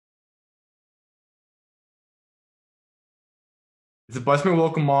It's a blessing to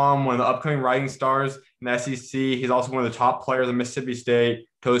welcome on one of the upcoming rising stars in the SEC. He's also one of the top players at Mississippi State.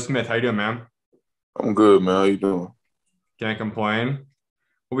 Tolu Smith, how you doing, man? I'm good, man. How you doing? Can't complain.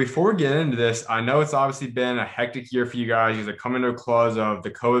 Well, before we get into this, I know it's obviously been a hectic year for you guys. You guys are coming to a close of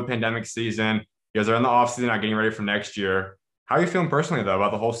the COVID pandemic season. You guys are in the offseason, not getting ready for next year. How are you feeling personally, though,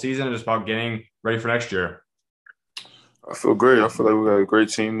 about the whole season and just about getting ready for next year? I feel great. I feel like we got a great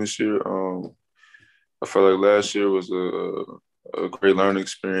team this year. I feel like last year was a great learning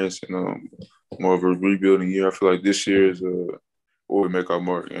experience and more of a rebuilding year. I feel like this year is where we make our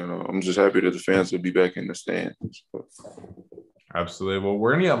mark. And I'm just happy that the fans will be back in the stands. So, Absolutely. Well,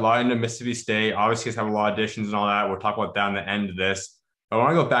 we're going to get a lot into Mississippi State. Obviously, you guys have a lot of additions and all that. We'll talk about that in the end of this. But I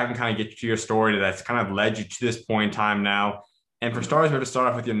want to go back and kind of get to your story that's kind of led you to this point in time now. And for starters, we're going to start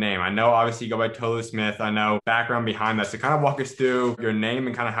off with your name. I know, obviously, you go by Tolu Smith. I know background behind that. So kind of walk us through your name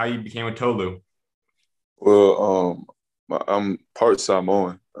and kind of how you became with Tolu. well, I'm part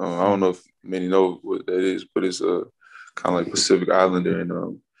Samoan. I don't know if many know what that is, but it's a kind of like Pacific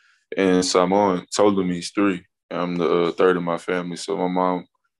Islander, and Samoan Tolu means three. I'm the third in my family, so my mom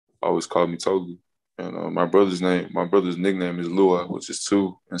always called me Tolu. And my brother's nickname is Lua, which is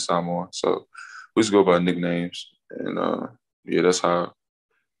two in Samoan. So we just go by nicknames, and yeah, that's how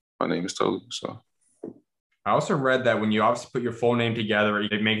my name is Tolu. So I also read that when you obviously put your full name together,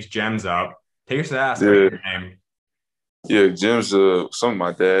 it makes gems up. Take us to that aspect yeah, of your name. yeah, Jim's something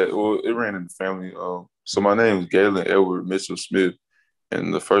my dad. Well, it ran in the family. So my name is Galen Edward Mitchell Smith,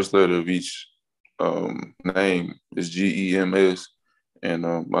 and the first letter of each name is GEMS. And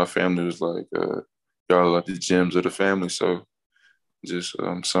my family was like, y'all are like the gems of the family. So just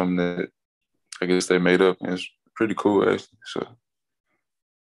something that I guess they made up, and it's pretty cool actually. So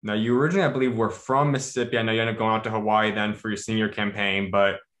Now, you originally, I believe, were from Mississippi. I know you ended up going out to Hawaii then for your senior campaign,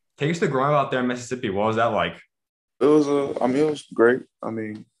 but take us to growing up out there in Mississippi. What was that like? it was great. I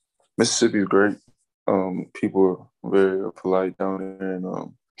mean, Mississippi is great. People are very polite down there,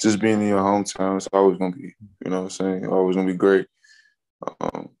 and just being in your hometown, it's always gonna be, what I'm saying, always gonna be great.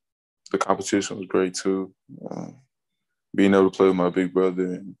 Um, the competition was great too. Being able to play with my big brother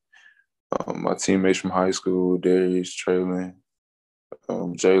and my teammates from high school, Darius, Traylon,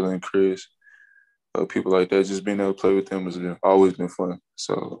 Jalen, Chris, people like that. Just being able to play with them has always been fun.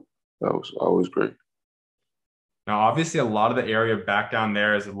 So that was always great. Now, obviously, a lot of the area back down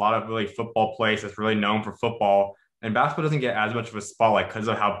there is a lot of really football place that's really known for football, and basketball doesn't get as much of a spotlight because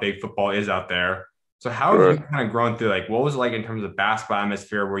of how big football is out there. So, how have you Right. kind of grown through? Like, what was it like in terms of basketball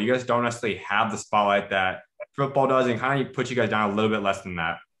atmosphere where you guys don't necessarily have the spotlight that football does, and kind of put you guys down a little bit less than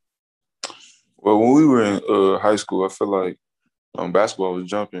that? Well, when we were in high school, I feel like basketball was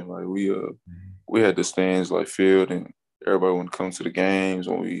jumping. Like we had the stands like filled, and everybody wanted to come to the games.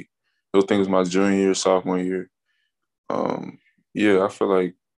 Those things was my junior year, sophomore year. Um, yeah, I feel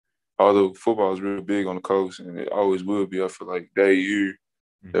like although football is real big on the coast, and it always will be, I feel like that year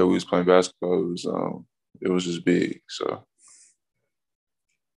that we was playing basketball, it was just big. So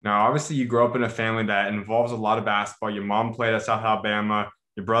Now, obviously, you grew up in a family that involves a lot of basketball. Your mom played at South Alabama.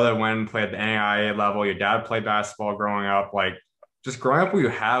 Your brother went and played at the NAIA level. Your dad played basketball growing up. Like, just growing up where you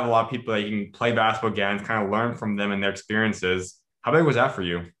have a lot of people that you can play basketball against, kind of learn from them and their experiences. How big was that for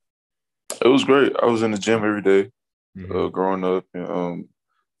you? it was great. I was in the gym every day, Mhm. growing up, and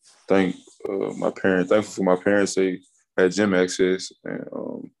thank thankful for my parents. They had gym access,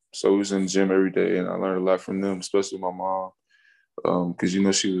 and so we was in the gym every day, and I learned a lot from them, especially my mom, because she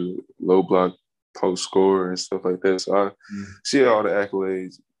was a low block post scorer and stuff like that. So she had all the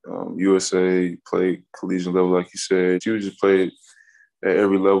accolades. USA played collegiate level, like you said. She was just played at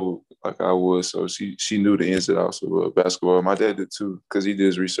every level like I was, so she knew the ins and outs of basketball. My dad did too, because he did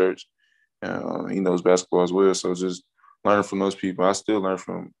his research, and he knows basketball as well. So just learning from those people, I still learn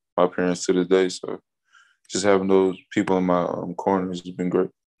from my parents to this day. So just having those people in my corner has been great.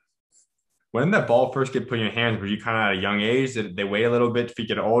 When did that ball first get put in your hands? Were you kind of at a young age? Did they wait a little bit to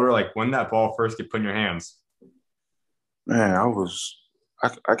get older? Like, when did that ball first get put in your hands? Man,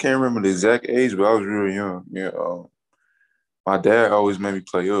 I can't remember the exact age, but I was real young. Yeah, my dad always made me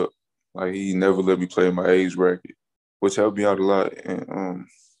play up. Like he never let me play in my age bracket, which helped me out a lot and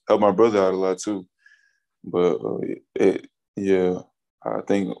helped my brother out a lot too. But yeah, I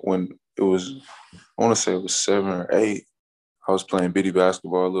think when it was, I want to say it was 7 or 8. I was playing bitty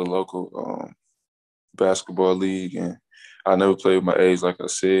basketball, a little local basketball league, and I never played with my age, like I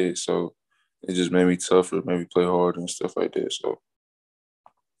said. So it just made me tougher, made me play harder and stuff like that. So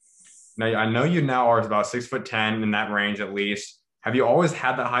Now, I know you now are about 6'10" in that range at least. Have you always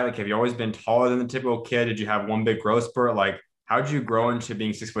had that height? Like, have you always been taller than the typical kid? Did you have one big growth spurt? Like, how did you grow into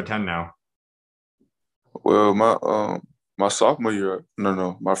being 6'10" now? well, my sophomore year,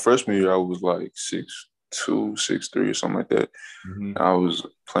 no, my freshman year, I was like 6'2", 6'3", or something like that. Mm-hmm. And I was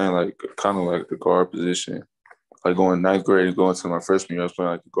playing like kind of like the guard position. Like going ninth grade and going to my freshman year, I was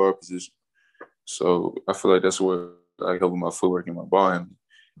playing like the guard position. So I feel like that's where I helped with my footwork and my ball handling.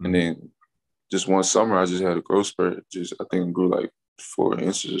 And Mm-hmm. then just one summer, I just had a growth spurt. Just I think it grew like 4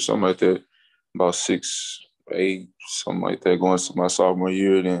 inches or something like that. About 6'8", something like that. Going to my sophomore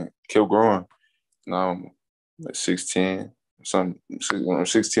year, then kept growing. Now I'm like 6'10", something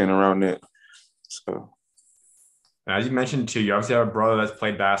 6'10" around that. So And as you mentioned too, you obviously have a brother that's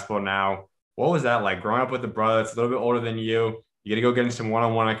played basketball now. What was that like growing up with a brother that's a little bit older than you? You get to go get in some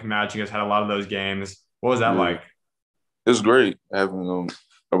one-on-one. I can imagine you guys had a lot of those games. What was that yeah, like? it's great having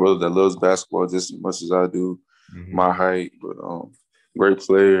a brother that loves basketball just as much as I do. Mm-hmm. My height, but great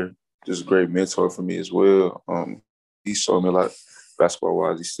player, just a great mentor for me as well. He showed me a lot basketball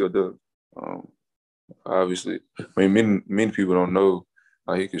wise. He still does. Um, obviously, I mean, many people don't know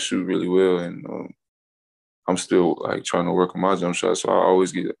he can shoot really well, and I'm still like trying to work on my jump shot. So I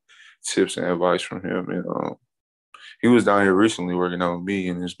always get tips and advice from him. And he was down here recently working out with me,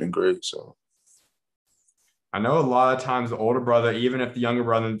 and it's been great. So I know a lot of times the older brother, even if the younger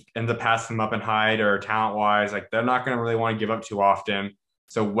brother ends up passing them up in height or talent wise, like they're not going to really want to give up too often.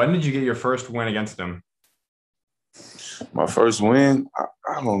 So when did you get your first win against him? my first win,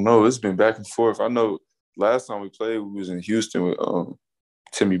 I don't know. It's been back and forth. I know last time we played, we was in Houston with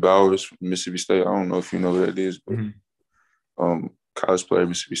Timmy Bowers from Mississippi State. I don't know if you know who that is, but Mm-hmm. college player,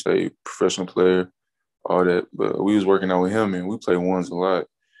 Mississippi State, professional player, all that. But we was working out with him, and we played ones a lot.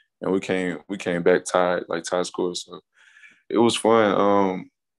 And we came back tied, like tie scores. So it was fun.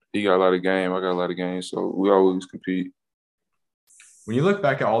 He got a lot of game, I got a lot of games, so we always compete. When you look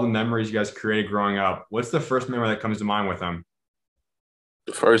back at all the memories you guys created growing up, what's the first memory that comes to mind with him?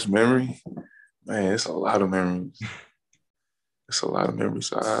 The first memory, man, it's a lot of memories. It's a lot of memories.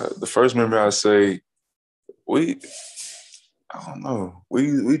 The first memory I say we, I don't know,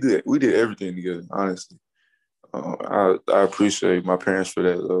 we did everything together. Honestly, I appreciate my parents for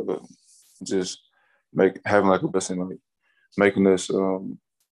that. Just having like a blessing, like making us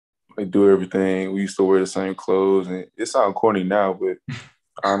like do everything. We used to wear the same clothes, and it sounds corny now, but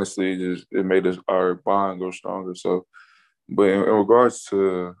honestly, it made us our bond go stronger. So, but in regards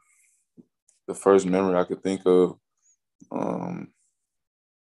to the first memory I could think of, um,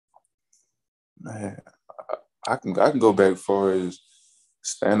 man, I can go back far as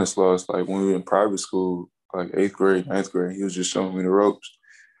Stanislaus. Like when we were in private school, like eighth grade, ninth grade, he was just showing me the ropes.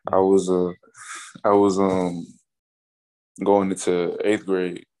 I was going into eighth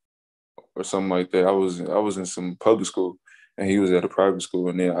grade or something like that. I was in some public school, and he was at a private school,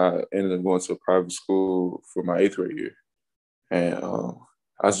 and then I ended up going to a private school for my eighth grade year. And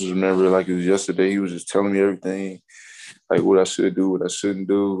I just remember like it was yesterday. He was just telling me everything, like what I should do, what I shouldn't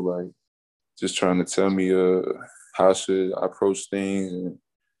do, like just trying to tell me how I should approach things, and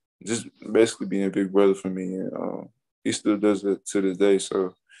just basically being a big brother for me. And he still does it to this day.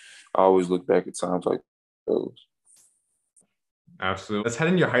 So I always look back at times like those. Absolutely. Let's head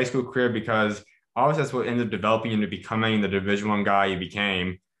into your high school career because obviously that's what ended up developing you into becoming the Division One guy you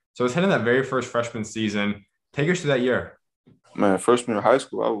became. So let's head into that very first freshman season. Take us through that year. Man, freshman in high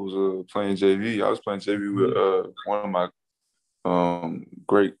school, I was playing JV. I was playing JV with one of my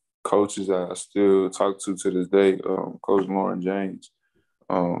great coaches that I still talk to this day, Coach Lauren James.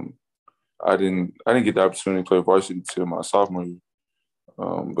 Um, I didn't get the opportunity to play varsity until my sophomore year.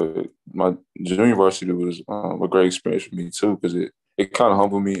 But my junior varsity was a great experience for me too because it kind of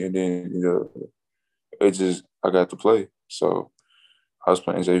humbled me, and then I got to play. So I was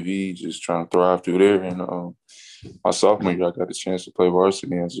playing JV, just trying to thrive through there, and my sophomore year I got a chance to play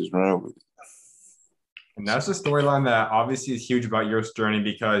varsity and just ran with it. And that's the storyline that obviously is huge about your journey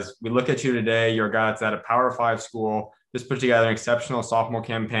because we look at you today, you're a guy that's at a Power Five school, just put together an exceptional sophomore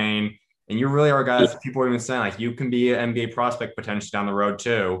campaign. And you really are a guy Yeah, that people are even saying, like, you can be an NBA prospect potentially down the road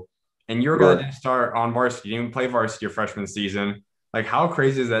too. And you're a guy that right. didn't start on varsity, you didn't even play varsity your freshman season. Like, how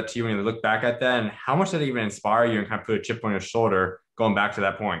crazy is that to you when you look back at that? And how much did it even inspire you and kind of put a chip on your shoulder going back to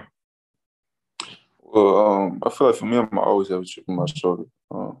that point? Well, I feel like for me, I'm always have a chip on my shoulder.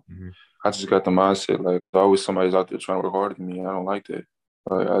 Mhm. I just got the mindset like there's always somebody's out there trying to work harder than me. I don't like that.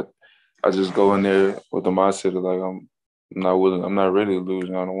 Like I just go in there with the mindset of like I'm not willing, I'm not ready to lose,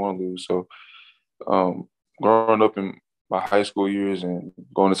 and I don't want to lose. So um, growing up in my high school years and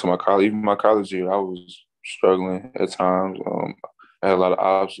going into my college, even my college year, I was struggling at times. I had a lot of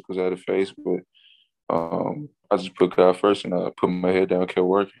obstacles I had to face, but I just put God first and I put my head down, kept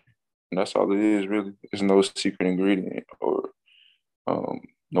working, and that's all it is really. There's no secret ingredient or um,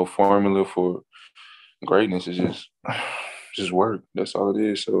 no formula for greatness. It's just just work. That's all it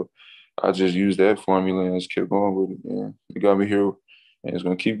is. So I just used that formula and just kept going with it. And it got me here, and it's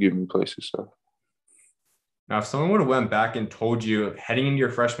gonna keep getting me places. So. Now, if someone would have went back and told you heading into your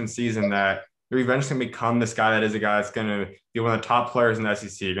freshman season that you're eventually going to become this guy that is a guy that's going to be one of the top players in the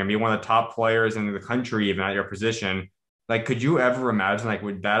SEC, you're going to be one of the top players in the country, even at your position, like, could you ever imagine, like,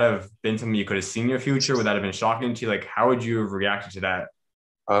 would that have been something you could have seen in your future? Would that have been shocking to you? Like, how would you have reacted to that?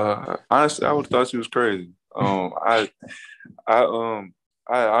 Honestly, I would have thought she was crazy. I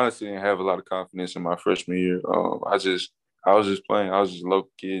I honestly didn't have a lot of confidence in my freshman year. I was just playing. I was just a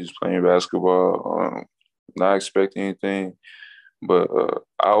local kid, just playing basketball, not expecting anything. But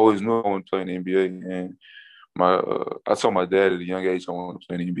I always knew I wanted to play in the NBA, and I told my dad at a young age I wanted to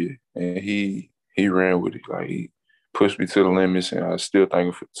play in the NBA, and he ran with it. Like he pushed me to the limits, and I still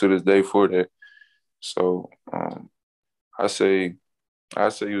thank him to this day for that. So I say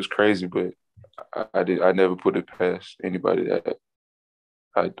he was crazy, but I never put it past anybody that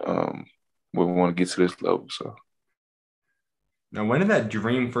I would want to get to this level. So. Now, when did that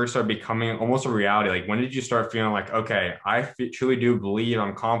dream first start becoming almost a reality? Like, when did you start feeling like, okay, truly do believe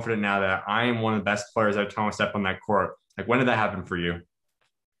I'm confident now that I am one of the best players every time I step on that court? Like, when did that happen for you?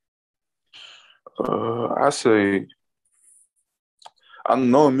 I say I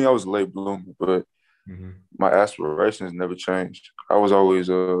know me, I was a late bloomer, but my aspirations never changed. I was always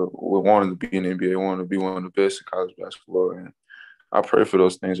wanting to be in the NBA, wanting to be one of the best in college basketball, and I pray for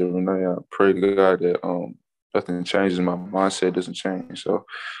those things every night. I pray to God that nothing changes, my mindset doesn't change. So,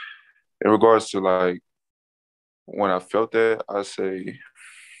 in regards to like when I felt that, I say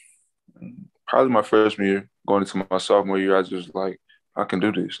probably my freshman year, going into my sophomore year, I just like I can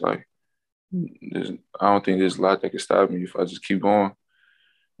do this. Like, I don't think there's a lot that can stop me if I just keep going.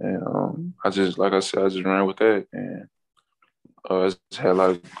 And I just, like I said, I just ran with that, and I just had a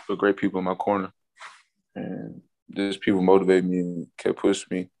lot of great people in my corner, and just people motivate me and kept pushing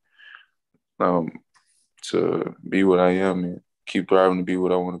me to be what I am and keep thriving to be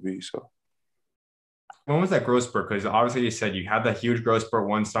what I want to be. So. When was that growth spurt? Because obviously you said you had that huge growth spurt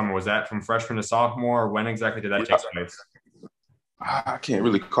one summer. Was that from freshman to sophomore? When exactly did that take place? I can't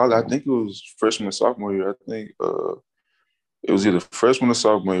really call it. I think it was freshman and sophomore year. I think it was either freshman or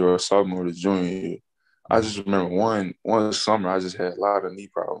sophomore year or sophomore to junior year. I just remember one summer I just had a lot of knee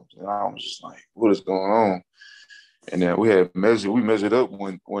problems, and I was just like, "What is going on?" And then we measured up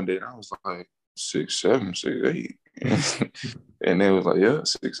one day, and I was like 6'7", 6'8", and they was like, "Yeah,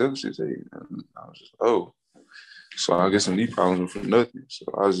 6'7", 6'8", and I was just, "Oh." So I guess some knee problems were for nothing. So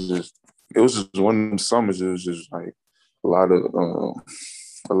it was just one of them summers. It was just like a lot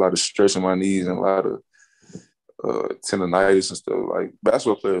of stress in my knees and a lot of tendonitis and stuff. Like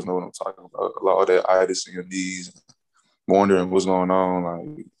basketball players know what I'm talking about. A lot of that itis in your knees, wondering what's going on.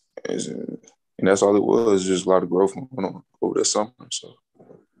 Like, and that's all it was. Just a lot of growth going on over that summer. So.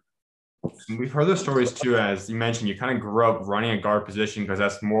 We've heard those stories too, as you mentioned, you kind of grew up running a guard position because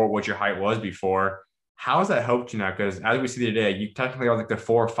that's more what your height was before. How has that helped you now? Because as we see today, you technically are like the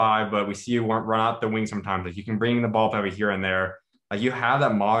 4 or 5, but we see you run out the wing sometimes. Like you can bring the ball up every here and there. Like you have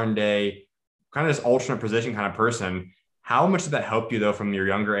that modern day kind of this alternate position kind of person. How much did that help you though from your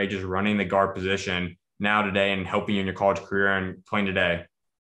younger ages running the guard position now today and helping you in your college career and playing today?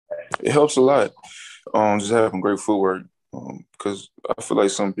 It helps a lot. Just having great footwork. Because I feel like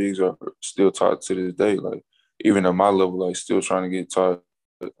some bigs are still taught to this day. Like even at my level, like still trying to get taught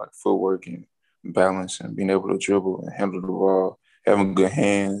like footwork and balance and being able to dribble and handle the ball, having good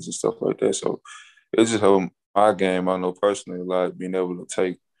hands and stuff like that. So it just helped my game. I know personally a lot, being able to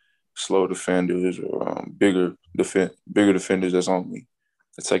take slow defenders or bigger defenders that's on me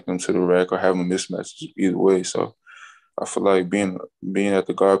to take them to the rack or having mismatches either way. So I feel like being at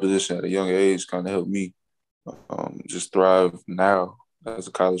the guard position at a young age kind of helped me just thrive now as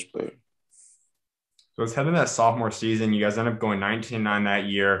a college player. So it's heading that sophomore season. You guys end up going 19-9 that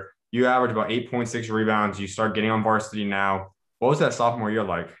year. You average about 8.6 rebounds. You start getting on varsity now. What was that sophomore year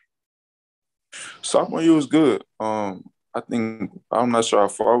like? Sophomore year was good. I think I'm not sure how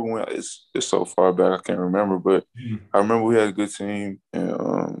far we went. It's so far back I can't remember, but I remember we had a good team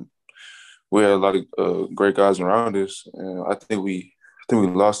and we had a lot of great guys around us. And I think we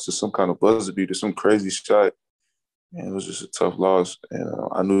lost to some kind of buzzer beater, some crazy shot, and it was just a tough loss. And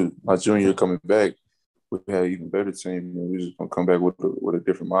I knew my junior year coming back, we had an even better team, and we were just gonna come back with a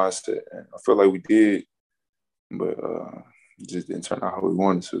different mindset. And I feel like we did, but it just didn't turn out how we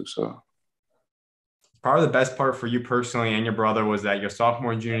wanted to. So. Probably the best part for you personally and your brother was that your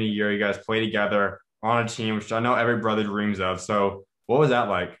sophomore and junior year, you guys play together on a team, which I know every brother dreams of. So what was that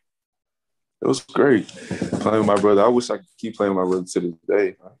like? It was great playing with my brother. I wish I could keep playing with my brother to this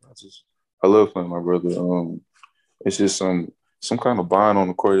day. I love playing with my brother. it's just some kind of bond on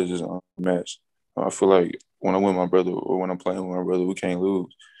the court is just unmatched. I feel like when I'm with my brother or when I'm playing with my brother, we can't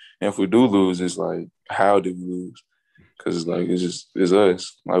lose. And if we do lose, it's like, how did we lose? Because it's like it's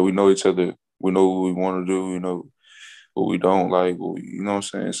us. Like we know each other. We know what we want to do. We know what we don't like. You know what I'm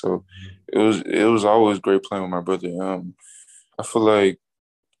saying? So it was always great playing with my brother. I feel like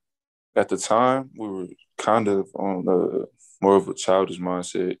at the time we were kind of on more of a childish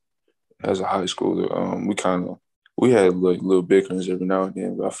mindset as a high schooler. We had like little bickerings every now and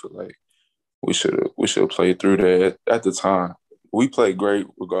then, but I feel like we should have played through that at the time. We played great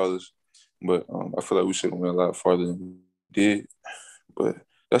regardless, but I feel like we should have went a lot farther than we did. But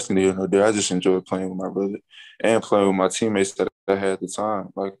that's neither here nor there. I just enjoyed playing with my brother and playing with my teammates that I had at the time.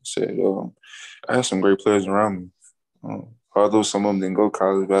 Like I said, I had some great players around me. Although some of them didn't go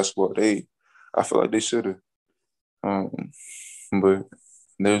college basketball, I feel like they should have. But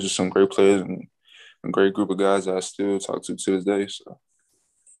there's just some great players and a great group of guys that I still talk to this day. So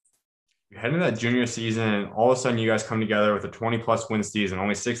You're heading into that junior season, and all of a sudden you guys come together with a 20-plus win season,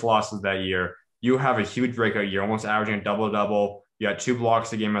 only 6 losses that year. You have a huge breakout year, almost averaging a double-double. You got 2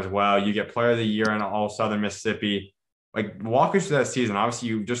 blocks a game as well. You get player of the year in all Southern Mississippi. Like, walk us through that season. Obviously,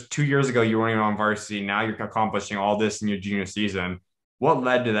 you just 2 years ago, you weren't even on varsity. Now you're accomplishing all this in your junior season. What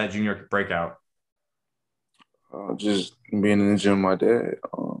led to that junior breakout? just being in the gym, my dad.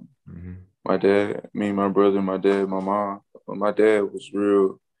 My dad, me, my brother, my dad, my mom. My dad was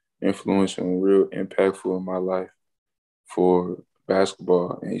real influential and real impactful in my life for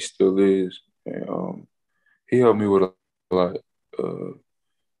basketball, and he still is. And he helped me with a lot. Uh,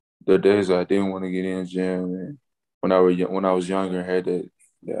 the days I didn't want to get in the gym, and when I was younger, I had that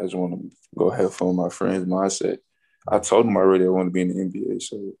I just want to go have fun with my friends mindset. I told him already I want to be in the NBA,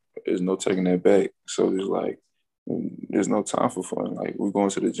 so there's no taking that back. So it's like there's no time for fun. Like we're going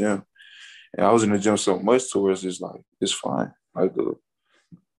to the gym. And I was in the gym so much towards it's like, it's fine. Like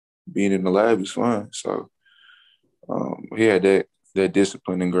being in the lab is fun. So he had that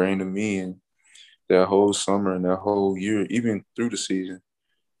discipline ingrained in me, and that whole summer and that whole year, even through the season,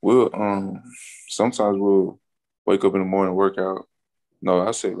 we'll sometimes we'll wake up in the morning, work out. No,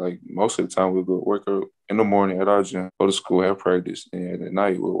 I say like most of the time we'll go work out in the morning at our gym, go to school, have practice, and at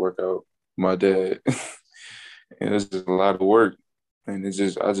night we'll work out with my dad. And it's just a lot of work. And I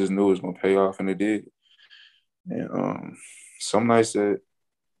just knew it was gonna pay off, and it did. And some nights that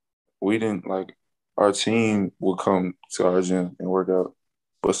we didn't like, our team would come to our gym and work out,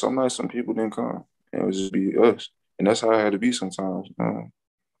 but some nights some people didn't come, and it would just be us, and that's how I had to be sometimes.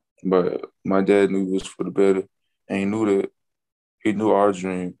 But my dad knew it was for the better, and he knew our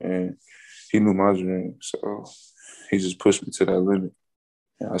dream, and he knew my dream, so he just pushed me to that limit,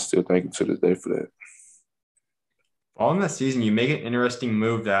 and I still thank him to this day for that. Following that season, you make an interesting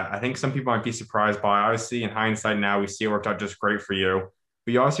move that I think some people might be surprised by. Obviously, in hindsight now, we see it worked out just great for you.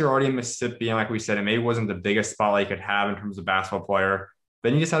 But you obviously were already in Mississippi, and like we said, it maybe wasn't the biggest spotlight you could have in terms of basketball player.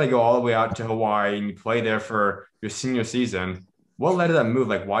 Then you decided to go all the way out to Hawaii, and you play there for your senior season. What led to that move?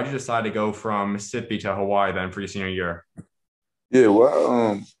 Like, why did you decide to go from Mississippi to Hawaii then for your senior year? Yeah,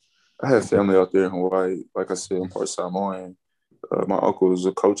 well, I have family out there in Hawaii. Like I said, I'm part Samoan. My uncle is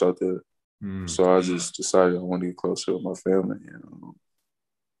a coach out there. Hmm. So I just decided I wanted to get closer with my family. And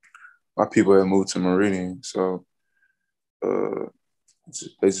my people had moved to Meridian. So uh,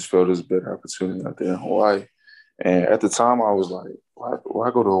 they just felt it was a better opportunity out there in Hawaii. And at the time, I was like,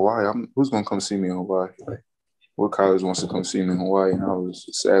 why go to Hawaii? Who's going to come see me in Hawaii? Like, what college wants to come see me in Hawaii? And I was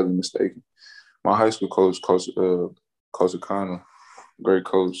sadly mistaken. My high school Coach Akana, great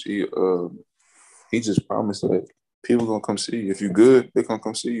coach, he just promised that people gonna come see you. If you're good, they gonna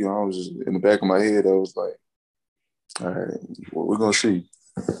come see you. I was just in the back of my head, I was like, all right, well, we're gonna see.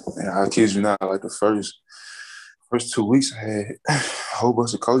 And I kid you not, like the first 2 weeks, I had a whole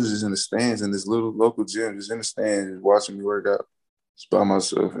bunch of coaches in the stands in this little local gym, just in the stands, just watching me work out, just by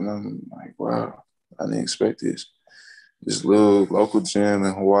myself. And I'm like, wow, I didn't expect this. This little local gym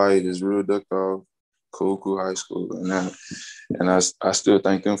in Hawaii, this real duck off, Kahuku High School, and I still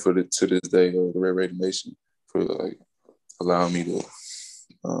thank them for to this day, the Red Raider Nation, for like allowing me to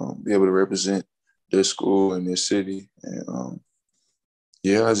be able to represent their school and their city. And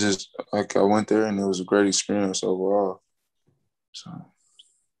yeah, I went there and it was a great experience overall. So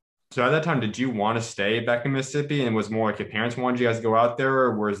So at that time, did you want to stay back in Mississippi, and was more like your parents wanted you guys to go out there,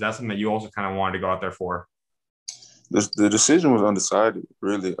 or was that something that you also kind of wanted to go out there for? the decision was undecided,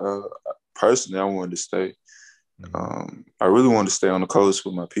 really. Personally, I wanted to stay. Mhm. I really wanted to stay on the coast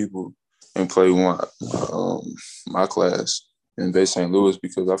with my people and play with my class in Bay St. Louis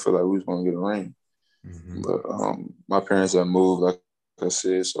because I feel like we was going to get a ring. Mhm. But my parents had moved, like I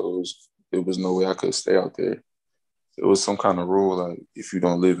said, so it was no way I could stay out there. it was some kind of rule, like if you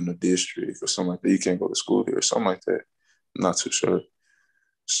don't live in the district or something like that, you can't go to school there or something like that. I'm not too sure.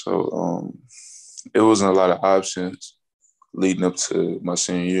 So it wasn't a lot of options leading up to my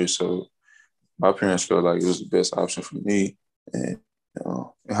senior year. So my parents felt like it was the best option for me. And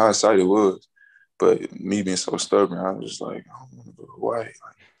in hindsight, it was. But me being so stubborn, I was just like, I don't want to go to Hawaii.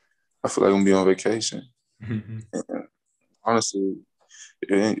 Like, I feel like I'm going to be on vacation. And honestly,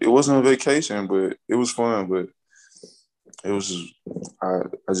 it wasn't a vacation, but it was fun. But it was just,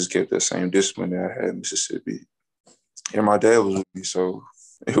 I just kept that same discipline that I had in Mississippi. And my dad was with me, so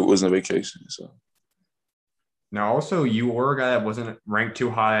it wasn't a vacation. So Now, also, you were a guy that wasn't ranked too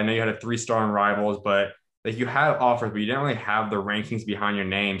high. I know you had a 3-star in rivals, but like you had offers, but you didn't really have the rankings behind your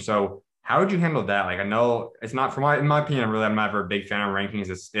name. So how did you handle that? Like, I know it's not in my opinion, really, I'm never a big fan of rankings.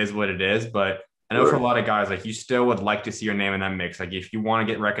 It is what it is, but I know for a right. lot of guys, like you still would like to see your name in that mix. Like if you want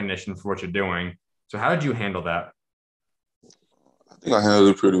to get recognition for what you're doing. So how did you handle that? I think I handled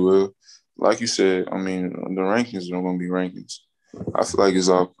it pretty well. Like you said, I mean, the rankings are going to be rankings. I feel like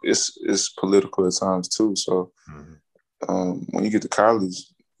it's political at times too. So when you get to college,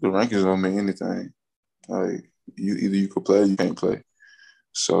 the rankings don't mean anything. Like you could play, or you can't play.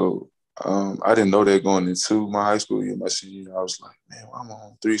 So I didn't know that going into my high school year, my senior year. I was like, man, why am I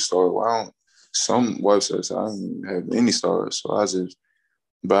on 3-star? Why don't some websites I didn't have any stars? So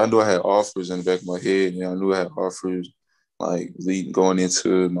but I knew I had offers in the back of my head, and I knew I had offers like going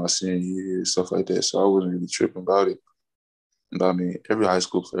into my senior year, stuff like that. So I wasn't really tripping about it. But I mean, every high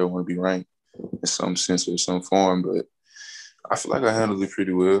school player want to be ranked in some sense or some form, but I feel like I handled it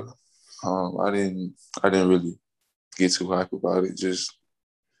pretty well. I didn't really get too hype about it. Just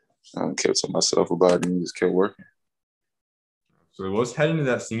kept to myself about it and just kept working. So let's head into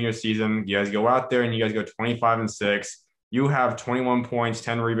that senior season. You guys go out there and you guys go 25-6. You have 21 points,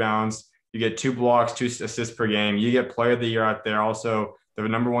 10 rebounds. You get 2 blocks, 2 assists per game. You get player of the year out there. Also, the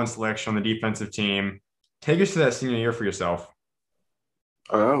 #1 selection on the defensive team. Take us to that senior year for yourself.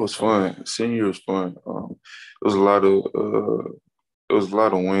 That was fun. Senior year was fun. It was a lot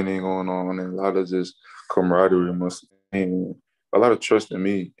of winning going on and a lot of just camaraderie amongst the team. A lot of trust in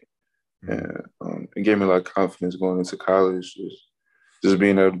me, and it gave me a lot of confidence going into college. Just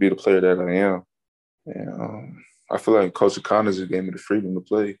being able to be the player that I am. And I feel like Coach Connors just gave me the freedom to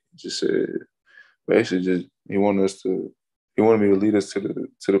play. Just said basically just he wanted me to lead us to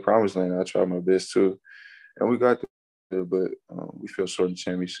the promised land. I tried my best too, and we got there, but we fell short in the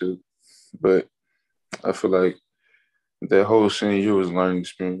championship. But I feel like that whole senior year was a learning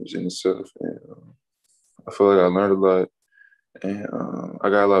experience in itself, and I feel like I learned a lot, and I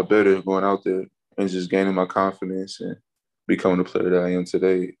got a lot better going out there and just gaining my confidence and becoming the player that I am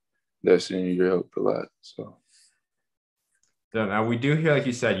today. That senior year helped a lot. So. Yeah, now we do hear, like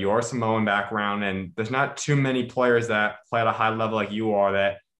you said, you are Samoan background, and there's not too many players that play at a high level like you are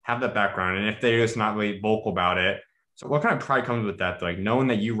that have that background. And if they're just not really vocal about it, so what kind of pride comes with that? Like knowing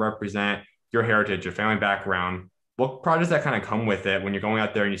that you represent your heritage, your family background, what pride does that kind of come with it when you're going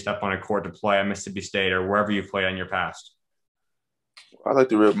out there and you step on a court to play at Mississippi State or wherever you played in your past? I like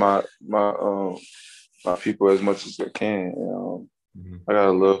to rep my people as much as I can. I got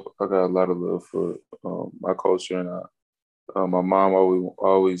a lot of love for my culture, and my mom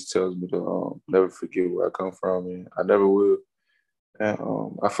always tells me to never forget where I come from, and I never will. And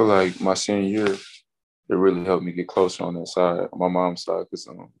I feel like my senior year, it really helped me get closer on that side, on my mom's side, because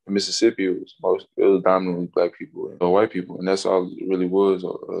in Mississippi it was dominantly black people and white people, and that's all it really was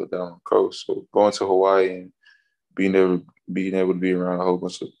down on the coast. So going to Hawaii and being able to be around a whole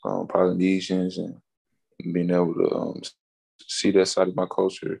bunch of Polynesians and being able to see that side of my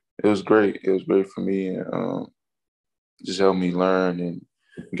culture, it was great. It was great for me, and just helped me learn and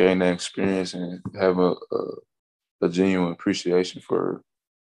gain that experience and have a genuine appreciation for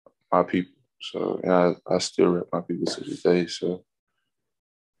my people. So, and I still rep my people to this day. So,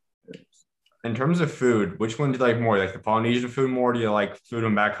 In terms of food, which one do you like more? Like the Polynesian food more? Or do you like food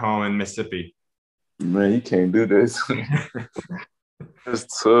from back home in Mississippi? man, you can't do this.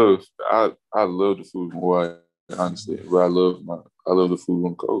 It's tough. I love the food in Hawaii, honestly, but I love the food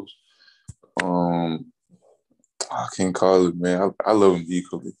on the coast. Um, I can't call it, man. I love them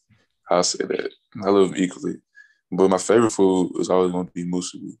equally. I'll say that. I love them equally. But my favorite food is always going to be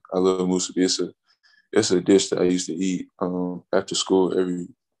musubi. I love musubi. It's a dish that I used to eat after school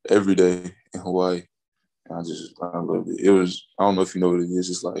every day in Hawaii. And I love it. I don't know if you know what it is.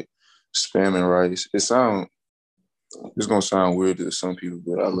 It's like spam and rice. It's gonna sound weird to some people,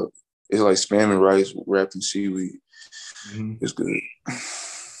 but I love it. It's like spam and rice wrapped in seaweed. Mhm. It's good.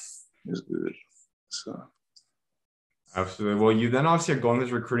 It's good. So Absolutely. Well, you then obviously are going through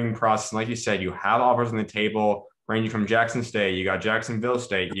this recruiting process. And like you said, you have offers on the table ranging from Jackson State, you got Jacksonville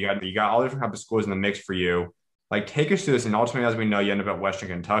State, you got all different types of schools in the mix for you. Like, take us through this, and ultimately, as we know, you end up at Western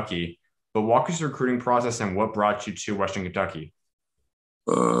Kentucky. But walk us through the recruiting process and what brought you to Western Kentucky.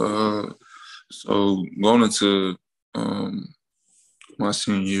 So going into my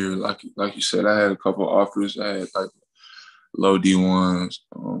senior year, like you said, I had a couple of offers. I had like low D1s.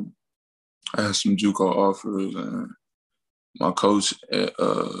 I had some JUCO offers, and my coach at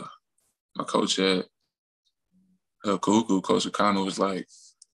Kahuku, Coach Akano, was like,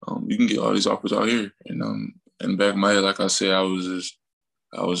 you can get all these offers out here. And in the back of my head, like I said, I was just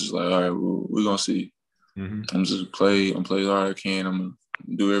like, all right, we're gonna see. Mm-hmm. I'm just play as hard as I can. I'm gonna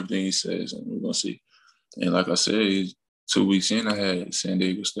do everything he says, and we're gonna see. And like I said, 2 weeks in, I had San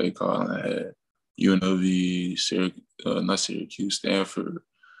Diego State calling. I had UNLV, not Syracuse, Stanford,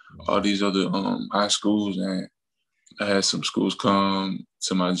 all these other high schools, and I had some schools come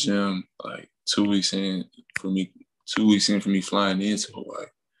to my gym like 2 weeks in for me. 2 weeks in for me flying into Hawaii,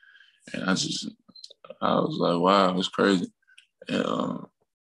 and I was like, wow, it's crazy. And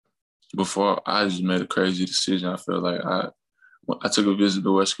before I just made a crazy decision, I felt like I took a visit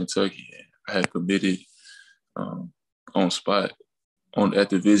to West Kentucky, and I had committed on spot at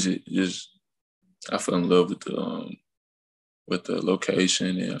the visit. Just I fell in love with the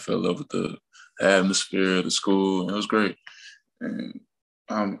location, and I fell in love with the atmosphere of the school, and it was great. And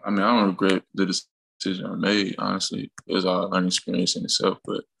I don't regret the decision I made. Honestly, it was all a learning experience in itself,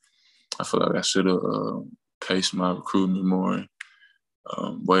 but I feel like I should have paced my recruitment more and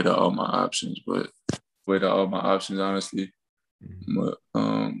weighed out all my options. Honestly. But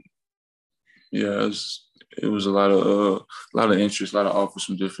yeah, it was a lot of interest, a lot of offers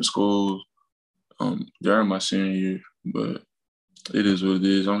from different schools during my senior year. But it is what it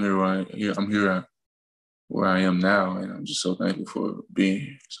is. I'm here where I am now, and I'm just so thankful for being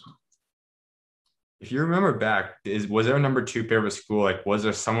here. So. If you remember back, was there a number 2 favorite school? Like, was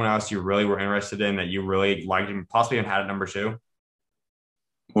there someone else you really were interested in that you really liked and possibly even had at number 2?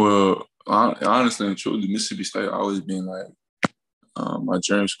 Well, honestly and truly, Mississippi State always been like my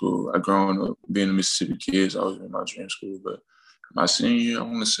dream school. I growing up being a Mississippi kid, it's always been my dream school. But my senior year, I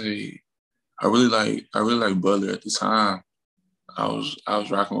want to say I really like Butler at the time. I was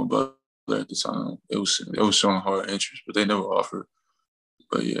rocking with Butler at the time. It was showing hard interest, but they never offered.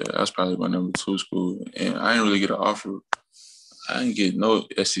 But yeah, that's probably my number 2 school. And I didn't really get an offer. I didn't get no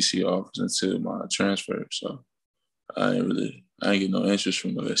SEC offers until my transfer. So I didn't get no interest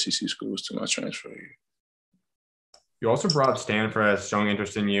from no SEC schools to my transfer year. You also brought up Stanford as showing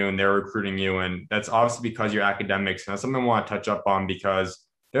interest in you and they're recruiting you. And that's obviously because you're academics. And that's something I want to touch up on because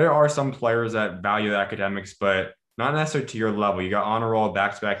there are some players that value the academics, but not necessarily to your level. You got honor roll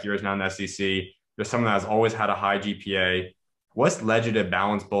back-to-back years now in the SEC. There's someone that has always had a high GPA. What's led you to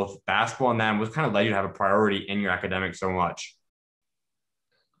balance both basketball and that? And what's kind of led you to have a priority in your academics so much?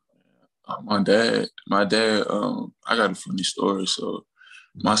 My dad, I got a funny story. So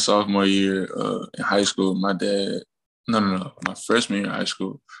my sophomore year in high school, my freshman year in high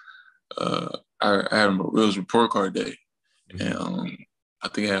school, it was report card day. And I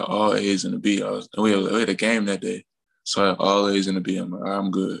think I had all A's and a B. We had a game that day. So I had all A's and a B. I'm like, all right,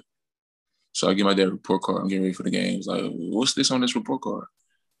 I'm good. So I get my dad a report card. I'm getting ready for the game. He's like, what's this on this report card?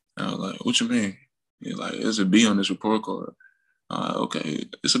 And I was like, what you mean? He's like, there's a B on this report card. Okay,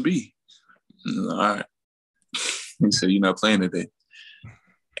 it's a B. Like, all right. He said, you're not playing today.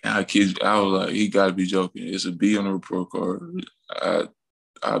 And I was like, he got to be joking. It's a B on the report card.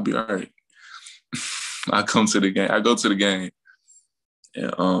 I'll be all right. I go to the game.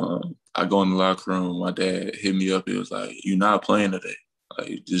 And I go in the locker room. My dad hit me up. He was like, you're not playing today.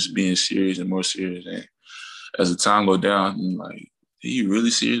 Like, just being serious and more serious. And as the time go down, I'm like, are you really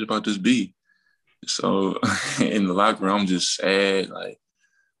serious about this B? So in the locker room, I'm just sad, like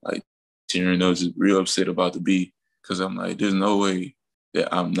tearing up, just real upset about the B. Because I'm like, there's no way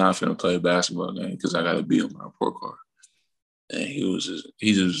that I'm not finna play a basketball game because I got a B on my report card. And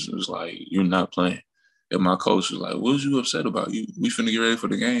he just was like, you're not playing. And my coach was like, what was you upset about? We finna get ready for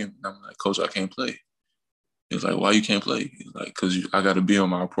the game. And I'm like, Coach, I can't play. He was like, why you can't play? He's like, because I got to be on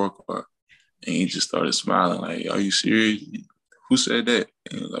my report card. And he just started smiling like, are you serious? Who said that?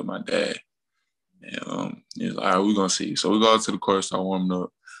 And he was like, my dad. And he was like, all right, we're going to see. So we go out to the court, start warming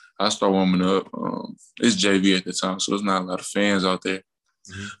up. I start warming up. It's JV at the time, so there's not a lot of fans out there.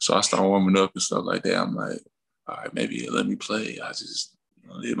 Mm-hmm. So I start warming up and stuff like that. I'm like, all right, maybe he'll let me play. I just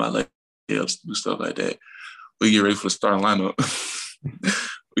hit my leg ups, do stuff like that. We get ready for the starting lineup.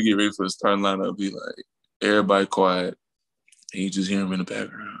 Be like, everybody quiet. And you just hear him in the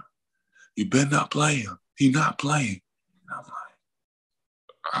background. You better not play him. He not playing. And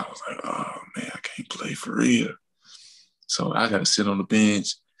I was like, oh man, I can't play for real. So I got to sit on the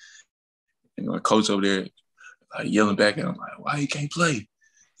bench, and my coach over there like yelling back at him like, "Why he can't play?"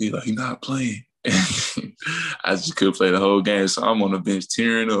 He's like, "He not playing." I just couldn't play the whole game, so I'm on the bench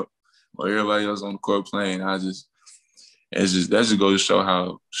tearing up while everybody else on the court playing. That just goes to show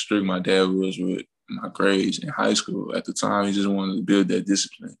how strict my dad was with my grades in high school. At the time, he just wanted to build that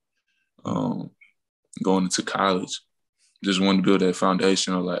discipline. Going into college, just wanted to build that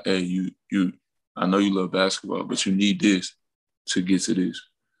foundation of like, hey, you, I know you love basketball, but you need this to get to this.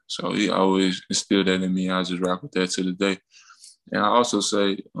 So he always instilled that in me. I just rock with that to the day. And I also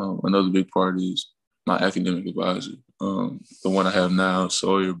say another big part is my academic advisor. The one I have now,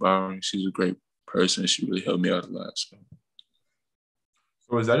 Sawyer Byron, she's a great person. She really helped me out a lot. So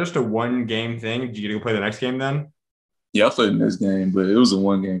was that just a one-game thing? Did you get to go play the next game then? Yeah, I played the next game, but it was a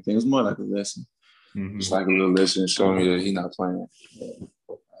one-game thing. It was more like a lesson. Mm-hmm. It's like a little lesson showing me that he's not playing.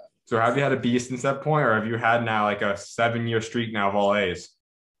 So have you had a B since that point, or have you had now like a 7-year streak now of all A's?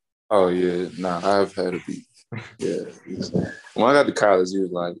 Oh, yeah. Nah, I've had a B. Yeah. When I got to college, he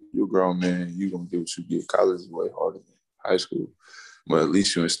was like, you're a grown man. You're going to get what you get. College is way harder than high school. But at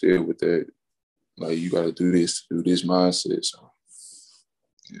least you instill with that, like, you got to do this mindset. So,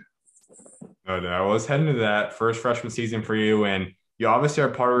 yeah. No, I was heading to that first freshman season for you, and you obviously are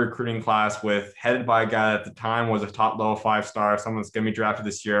part of a recruiting class headed by a guy that at the time was a top level 5-star, someone that's going to be drafted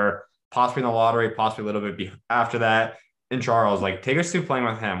this year, possibly in the lottery, possibly a little bit after that. And Charles, like, take us through playing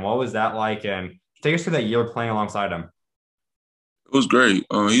with him. What was that like? And take us through that year playing alongside him. It was great.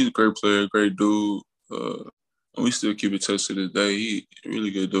 He's a great player, great dude. We still keep in touch to this day. He really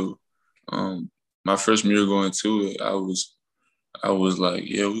good dude. My freshman year going to it, I was like,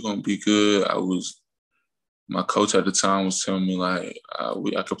 yeah, we're gonna be good. My coach at the time was telling me like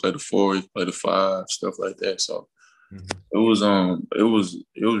I could play the 4, play the 5, stuff like that. So it was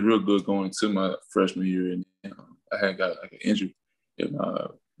real good going to my freshman year, and I had got like an injury in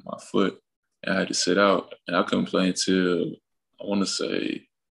my foot, and I had to sit out, and I couldn't play until I want to say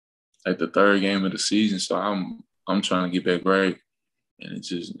like the 3rd game of the season. So I'm trying to get back right, and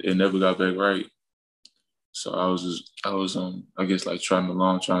it never got back right. So I was I guess like trying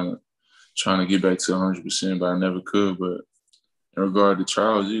to get back to 100%, but I never could. But in regard to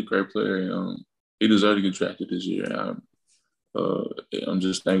Charles, he's a great player. He deserved to get drafted this year. I'm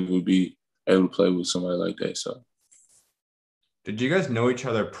just thankful to be able to play with somebody like that. So, did you guys know each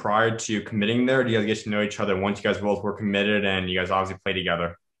other prior to committing there? Or do you guys get to know each other once you guys both were committed and you guys obviously play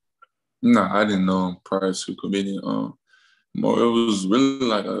together? no, I didn't know him prior to committing. More, it was really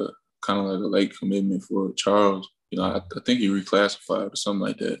like a kind of like a late commitment for Charles. I think he reclassified or something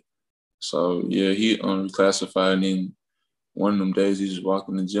like that. So yeah, he reclassified, and then one of them days he just walked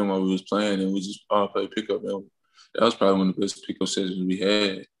in the gym while we was playing, and we just all played pickup. And that was probably one of the best pickup sessions we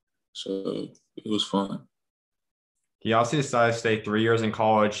had. So it was fun. He also decided to stay 3 years in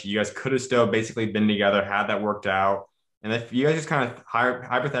college. You guys could have still basically been together had that worked out. And if you guys just kind of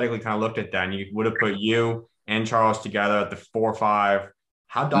hypothetically kind of looked at that and you would have put you and Charles together at the 4-5,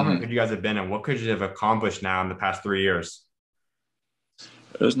 how dominant could you guys have been and what could you have accomplished now in the past 3 years?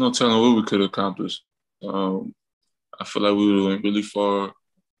 There's no telling what we could accomplish. I feel like we would have went really far.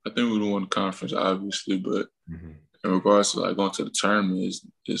 I think we would have won the conference, obviously, but in regards to like going to the tournament,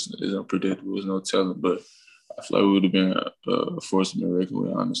 it's unpredictable. There's no telling, but I feel like we would have been a force to be reckoned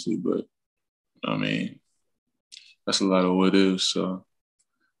with, honestly. But I mean, that's a lot of what it is. So,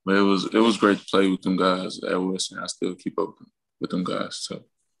 but it was great to play with them guys at West, and I still keep up with them guys. So.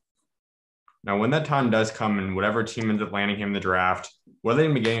 Now, when that time does come and whatever team ends up landing him in the draft, what are they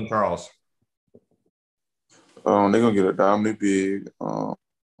going to be getting Charles? They're gonna get a dominant big,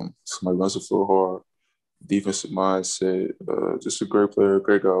 somebody runs the floor hard, defensive mindset, just a great player,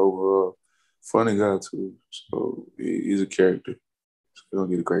 great guy overall, funny guy too. So he's a character. So they're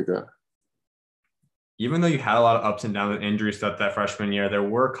gonna get a great guy. Even though you had a lot of ups and downs with injury stuff that freshman year, there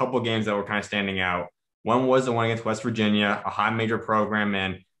were a couple of games that were kind of standing out. One was the one against West Virginia, a high major program,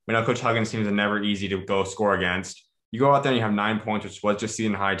 and we know Coach Huggins' teams are never easy to go score against. You go out there and you have 9 points, which was just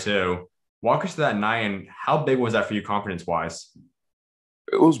season high too. Walk us through that night, and how big was that for you confidence-wise?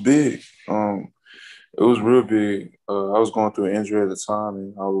 It was big. It was real big. I was going through an injury at the time,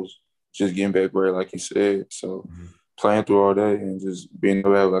 and I was just getting back right, like you said. So playing through all day and just being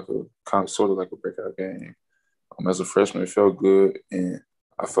able to have like a kind of sort of like a breakout game. As a freshman, it felt good, and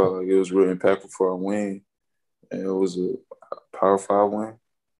I felt like it was real impactful for a win. And it was a Power 5 win,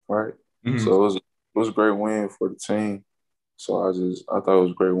 right? So it was a great win for the team. So I thought it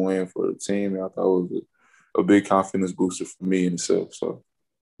was a great win for the team, and I thought it was a big confidence booster for me in itself. So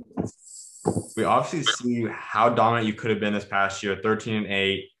we obviously see how dominant you could have been this past year,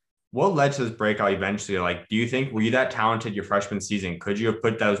 13-8. What led to this breakout eventually? Like, do you think were you that talented your freshman season? Could you have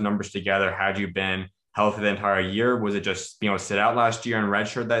put those numbers together had you been healthy the entire year? Was it just sit out last year and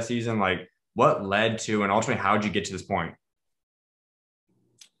redshirt that season? Like, what led to and ultimately how did you get to this point?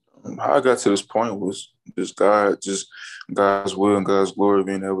 How I got to this point was just God, just God's will and God's glory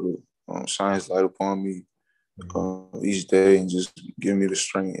being able to shine His light upon me each day and just give me the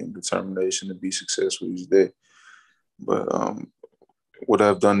strength and determination to be successful each day. But would I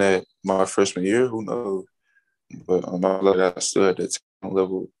have done that my freshman year? Who knows? But I feel like I still at that talent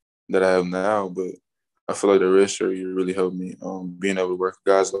level that I have now. But I feel like the rest of the year really helped me being able to work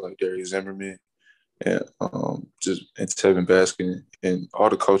with guys like Darius Zimmerman and just and Tevin Baskin and all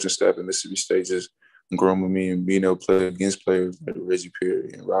the coaching staff at Mississippi State just grooming me and being able to play against players like Reggie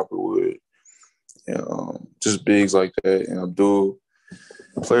Perry and Robert Wood and just bigs like that and Abdul,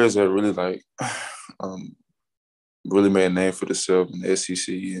 players that really really made a name for themselves in the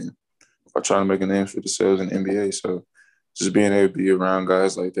SEC and are trying to make a name for themselves in the NBA. So just being able to be around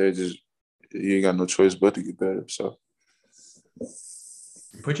guys like that, just you ain't got no choice but to get better. So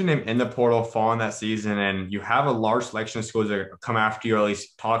You put your name in the portal following that season, and you have a large selection of schools that come after you or at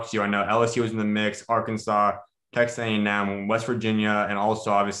least talk to you. I know LSU was in the mix, Arkansas, Texas A&M, West Virginia, and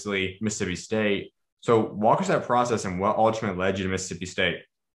also obviously Mississippi State. So walk us that process and what ultimately led you to Mississippi State.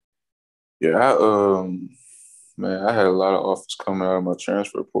 yeah, man, I had a lot of offers coming out of my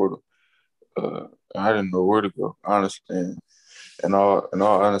transfer portal. I didn't know where to go, honestly. And in all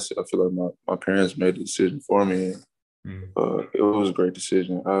honesty, I feel like my parents made the decision for me. Mm. It was a great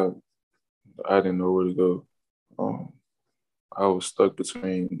decision. I didn't know where to go. I was stuck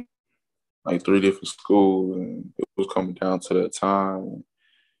between like three different schools, and it was coming down to that time.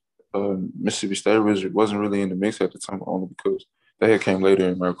 Mississippi State wasn't really in the mix at the time, only because they had came later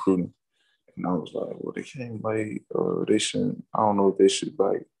in my recruiting, and I was like, well, they came late. They shouldn't. I don't know if they should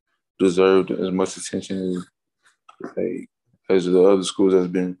like deserve as much attention as the other schools that's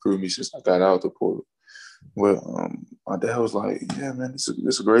been recruiting me since I got out the portal. Well, my dad was like, "Yeah, man, this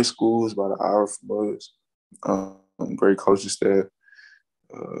is a great school. It's about an hour from us. Great coaching staff.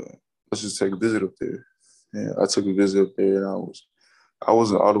 Let's just take a visit up there." And I took a visit up there, and I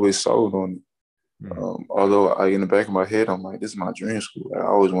wasn't all the way sold on it. Although in the back of my head, I'm like, "This is my dream school. I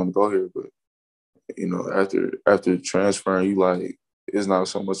always want to go here." But after transferring, you like it's not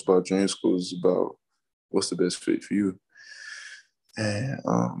so much about dream school. It's about what's the best fit for you. And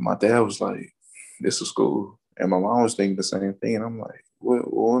my dad was like, "This is school," and my mom was thinking the same thing. And I'm like,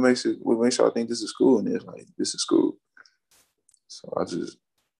 What makes it? What makes y'all think this is school?" And it's like, "This is school." So I just,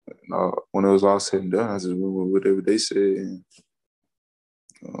 when it was all said and done, I just went with whatever they said, and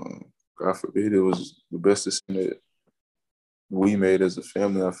God forbid, it was the best decision that we made as a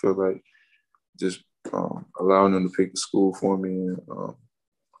family. I feel like just allowing them to pick the school for me and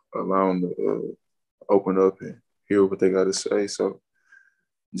allowing them to open up and hear what they got to say. So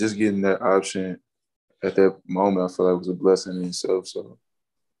just getting that option at that moment, I feel like was a blessing in itself. So,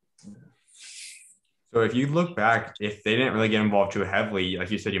 So if you look back, if they didn't really get involved too heavily, like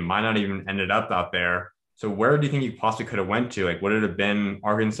you said, you might not even ended up out there. So where do you think you possibly could have went to? Like, would it have been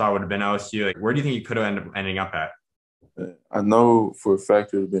Arkansas? Would it have been LSU? Like, where do you think you could have ending up at? I know for a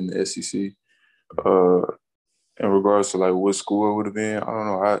fact it would have been the SEC. Uh, in regards to like what school it would have been, I don't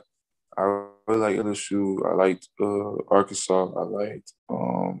know. I really like LSU. I liked Arkansas. I liked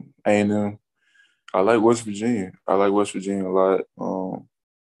A&M. I like West Virginia. I like West Virginia a lot.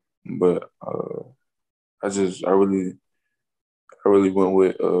 But I really went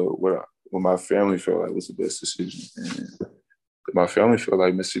with what my family felt like was the best decision, and my family felt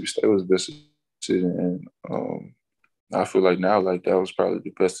like Mississippi State was the best decision, and I feel like now like that was probably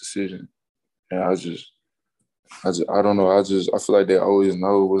the best decision, and I don't know. I feel like they always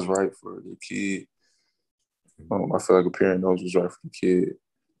know what's right for the kid. I feel like a parent knows what's right for the kid,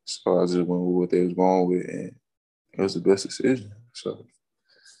 so I just went with what they was going with, and it was the best decision. So.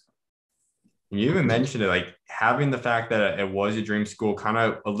 You even mentioned it, like having the fact that it was a dream school, kind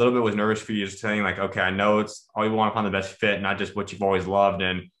of a little bit was nervous for you, just saying like, okay, I know it's all you want to find the best fit, not just what you've always loved.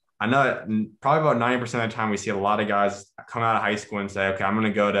 And I know that probably about 90% of the time we see a lot of guys come out of high school and say, okay, I'm going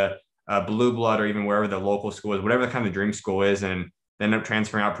to go to Blue Blood or even wherever the local school is, whatever the kind of dream school is, and they end up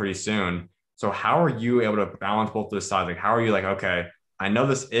transferring out pretty soon. So how are you able to balance both those sides? Like, how are you like, okay, I know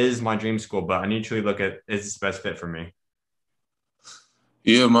this is my dream school, but I need to look at is this the best fit for me?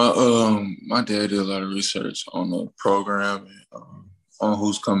 Yeah, my dad did a lot of research on the program and on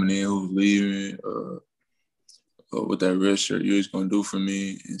who's coming in, who's leaving, what that red shirt year is going to do for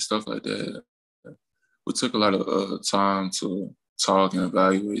me and stuff like that. We took a lot of time to talk and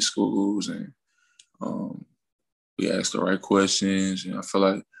evaluate schools, and we asked the right questions. And I feel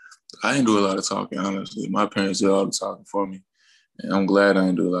like I didn't do a lot of talking, honestly. My parents did all the talking for me. And I'm glad I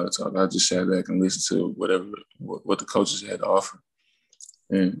didn't do a lot of talking. I just sat back and listened to what the coaches had to offer.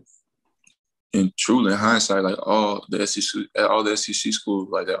 And truly, in hindsight, like all the SEC schools,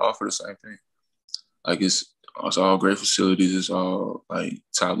 like they offer the same thing. Like it's all great facilities. It's all like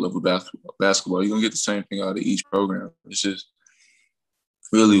top level basketball. You're gonna get the same thing out of each program. It's just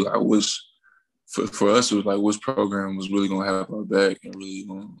really like for us, it was like which program was really gonna have our back and really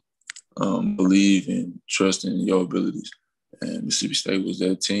gonna believe and trust in your abilities. And Mississippi State was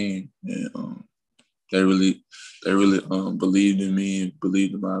that team, and they really believed in me and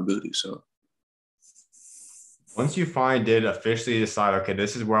believed in my ability. So Once you finally did officially decide, okay,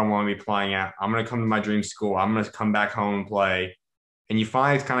 this is where I want to be playing at, I'm going to come to my dream school, I'm going to come back home and play, and you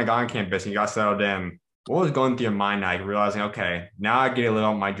finally kind of got on campus and you got settled in, what was going through your mind now? Like realizing, okay, now I get to live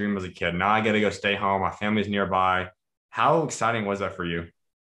out my dream as a kid. Now I get to go stay home. My family's nearby. How exciting was that for you?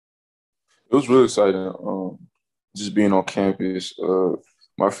 it was really exciting. Just being on campus.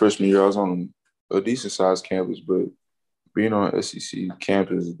 My freshman year, I was on a decent sized campus, but being on SEC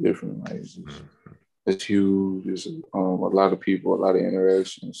campus is different. Like it's huge. There's a lot of people, a lot of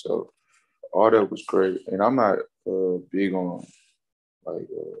interaction. So all that was great. And I'm not big on like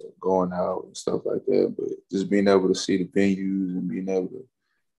going out and stuff like that, but just being able to see the venues and being able to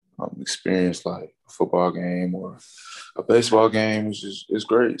experience like a football game or a baseball game is just it's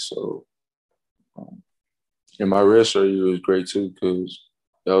great. So um, and my redshirt year was great too because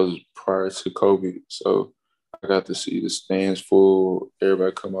that was prior to COVID. So I got to see the stands full,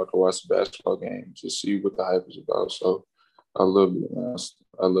 everybody come out to watch the basketball game, just see what the hype is about. So I love it, man.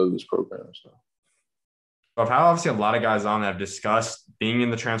 I love this program. So. I've had obviously a lot of guys on that have discussed being in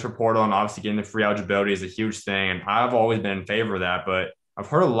the transfer portal and obviously getting the free eligibility is a huge thing. And I've always been in favor of that. But I've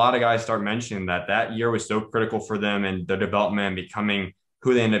heard a lot of guys start mentioning that that year was so critical for them and their development and becoming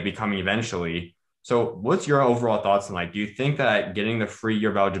who they end up becoming eventually. So what's your overall thoughts on like, do you think that getting the free year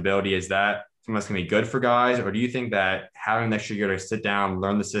of eligibility, is that something that's going to be good for guys? Or do you think that having the extra year to sit down,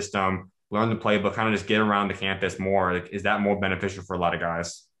 learn the system, learn the playbook, kind of just get around the campus more, like, is that more beneficial for a lot of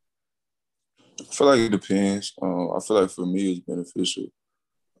guys? I feel like it depends. I feel like for me it's beneficial,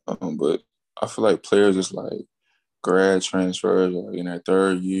 but I feel like players is like grad transfers like in their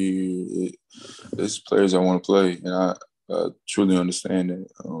third year. It's players that want to play, and I truly understand that.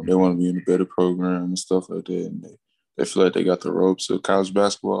 They want to be in a better program and stuff like that, and they feel like they got the ropes of college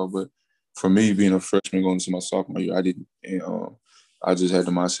basketball. But for me, being a freshman going into my sophomore year, I didn't. And, I just had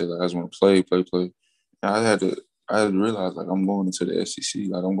the mindset like I just want to play, play, play. And I had to realize like I'm going into the SEC,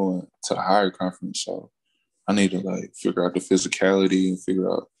 like I'm going to a higher conference, so I need to like figure out the physicality and figure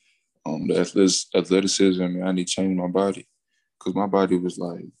out the athleticism, and I need to change my body because my body was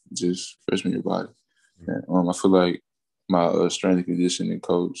like just freshman year body. And I feel like my strength and conditioning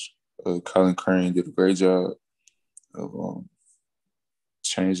coach, Colin Crane, did a great job of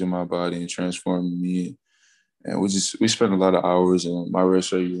changing my body and transforming me. And we spent a lot of hours in my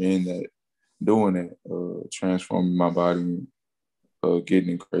redshirt year in that, doing that, transforming my body, and, getting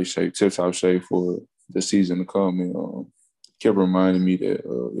in great shape, tip-top shape for the season to come. And kept reminding me that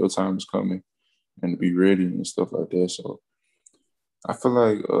your time is coming and to be ready and stuff like that. So I feel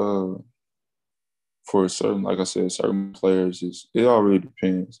like for certain, like I said, certain players, it all really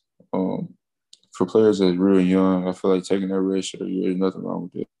depends. For players that's real young, I feel like taking that red shirt, there's nothing wrong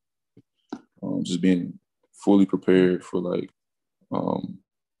with it. Just being fully prepared for like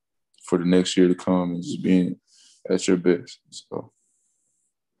for the next year to come and just being at your best. So.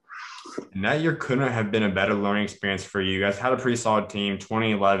 And that year couldn't have been a better learning experience for you. You guys had a pretty solid team,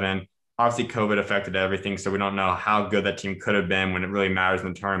 2011. Obviously, COVID affected everything, so we don't know how good that team could have been when it really matters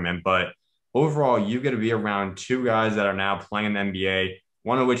in the tournament. But overall, you get to be around two guys that are now playing in the NBA,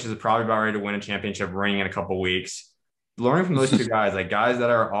 one of which is probably about ready to win a championship ring in a couple of weeks. Learning from those two guys, like guys that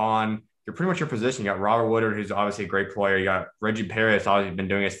are on you're pretty much your position. You got Robert Woodard, who's obviously a great player. You got Reggie Perry, that's obviously been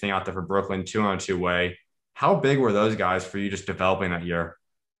doing his thing out there for Brooklyn, 2-on-2 way. How big were those guys for you just developing that year?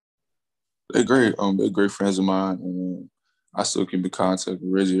 They're great. They're great friends of mine, and I still keep in contact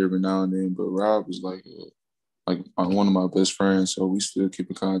with Reggie every now and then. But Rob is like one of my best friends, so we still keep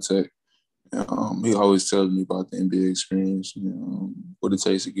in contact. And, he always tells me about the NBA experience, and, what it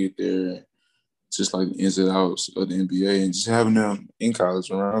takes to get there, just like the ins and outs of the NBA, and just having them in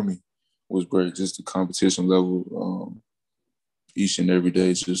college around me was great. Just the competition level, each and every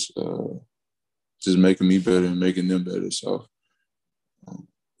day, just making me better and making them better. So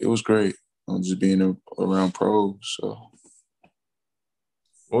it was great. Just being around pros. So,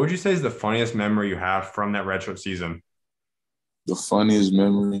 What would you say is the funniest memory you have from that redshirt season? the funniest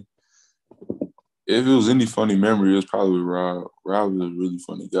memory, if it was any funny memory, it was probably with Rob. Rob was a really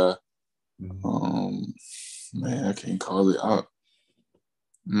funny guy. Mhm. Man, I can't call it out.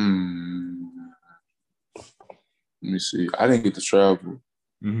 Let me see. I didn't get to travel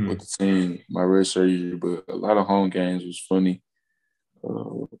with Mhm. the team my red shirt year, but a lot of home games was funny.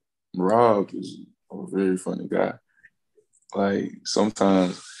 Uh, Rob is a very funny guy. Like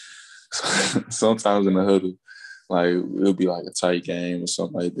sometimes in the huddle, like it'll be like a tight game or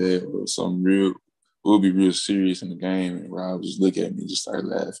something like that, or something real. We'll be real serious in the game, and Rob just look at me and just start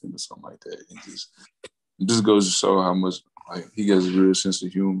laughing or something like that, and just it just goes to show how much like he has a real sense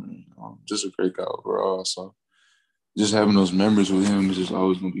of humor. Just a great guy overall. So just having those memories with him is just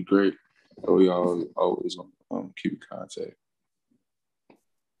always gonna be great. So we always keep in contact.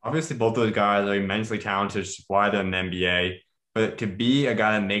 Obviously, both those guys are immensely talented, which is why they're in the NBA. But to be a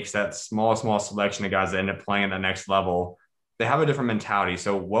guy that makes that small selection of guys that end up playing at the next level, they have a different mentality.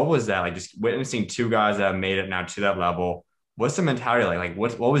 So, what was that like? Just witnessing two guys that have made it now to that level. What's the mentality like?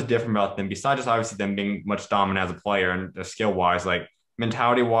 Like, what was different about them besides just obviously them being much dominant as a player and skill wise, like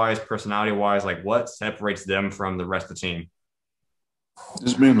mentality wise, personality wise, like what separates them from the rest of the team?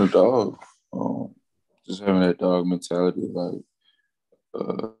 Just being a dog, um, just having that dog mentality, like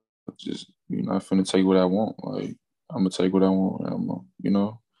uh, just not finna take what I want. Like I'm gonna take what I want.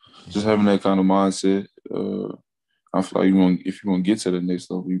 Just having that kind of mindset. I feel like if you want to get to the next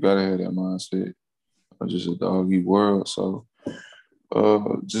level, you gotta have that mindset. Just a dog eat world. So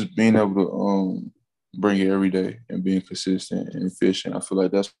just being able to bring it every day and being consistent and efficient, I feel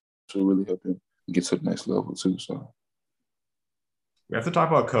like that's what really helped him get to the next level too. So We have to talk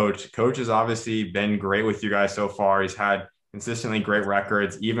about Coach. Coach has obviously been great with you guys so far. He's had consistently great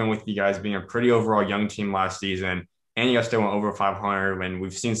records, even with you guys being a pretty overall young team last season. And you guys still went over 500 when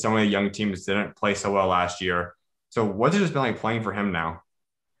we've seen so many young teams didn't play so well last year. So what's it just been like playing for him now?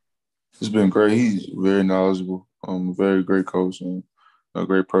 it's been great. He's very knowledgeable, very great coach and a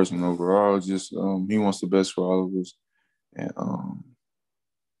great person overall. Just he wants the best for all of us. And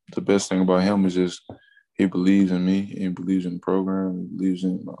the best thing about him is just he believes in me. He believes in the program. He believes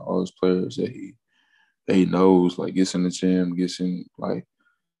in all his players that he knows. Like gets in the gym, gets in like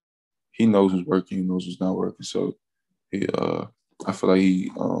he knows what's working. He knows what's not working. So he, I feel like he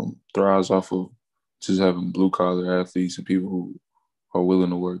thrives off of just having blue collar athletes and people who are willing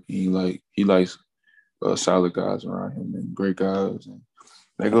to work. He likes solid guys around him and great guys, and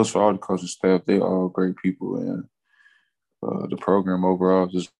that goes for all the coaching staff. They all great people, and the program overall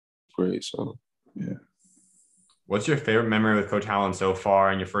is just great. So yeah. What's your favorite memory with Coach Howland so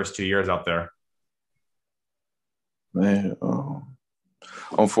far in your first 2 years out there? Man,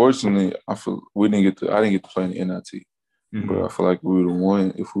 unfortunately, I didn't get to play in the NIT, but I Mhm. feel like we would have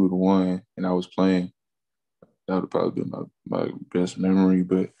won if we would have won and I was playing. That would have probably been my best memory.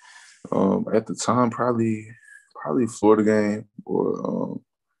 But at the time, probably Florida game or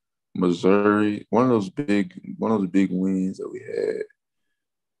Missouri. One of those big wins that we had.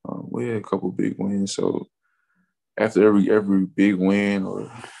 We had a couple big wins. So after every big win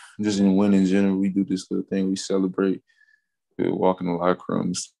or just in win in general, we do this little thing. We celebrate. We walk in the locker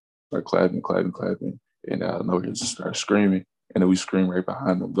room, start clapping, and out of nowhere just start screaming, and then we scream right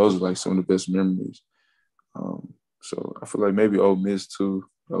behind them. Those are like some of the best memories. So I feel like maybe Ole Miss too.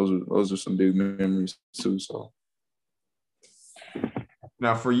 Those are some big memories too. So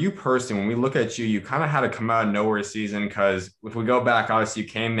Now, for you personally, when we look at you, you kind of had to come out of nowhere season because if we go back, obviously you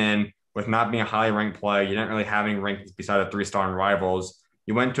came in with not being a highly ranked player. You didn't really have any rankings beside a three-star in rivals.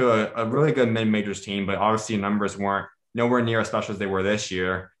 You went to a really good mid-majors team, but obviously your numbers weren't nowhere near as special as they were this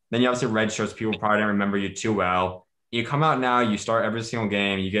year. Then you obviously red shirts. People probably didn't remember you too well. You come out now, you start every single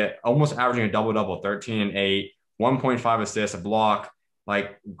game. You get almost averaging a double-double, 13 and 8, 1.5 assists, a block.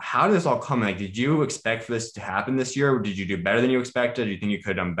 Like, how did this all come? Like, did you expect for this to happen this year? Or did you do better than you expected? Do you think you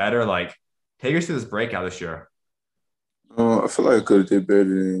could have done better? Like, take us to this breakout this year. I feel like I could have did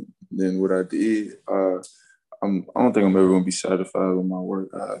better than what I did. I don't think I'm ever gonna be satisfied with my work.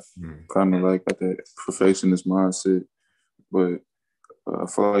 I've Hmm. kind of like got that perfectionist mindset, but I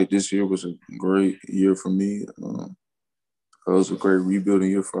feel like this year was a great year for me. It was a great rebuilding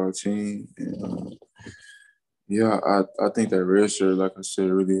year for our team, and yeah, I think that red shirt, like I said,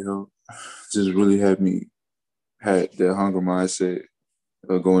 really helped. Just really had that hunger mindset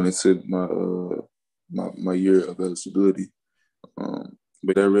going into my year of eligibility.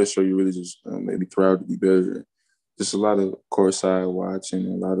 But that red shirt, you really just made me proud to be better. Just a lot of courtside watching,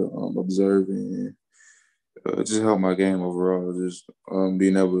 a lot of observing, and just helped my game overall. Just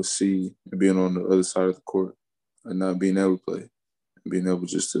being able to see and being on the other side of the court and not being able to play, and being able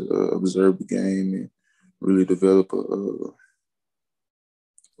just to observe the game and really develop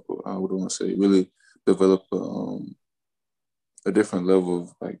what do I want to say? Really develop a different level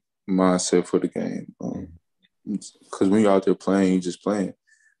of like mindset for the game. Because when you're out there playing, you're just playing.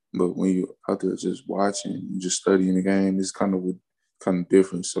 But when you're out there just watching, you just studying the game, it's kind of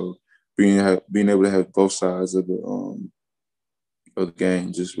different. So being able to have both sides of the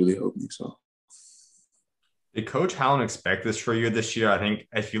game just really helped me. So. Did Coach Howland expect this for you this year? I think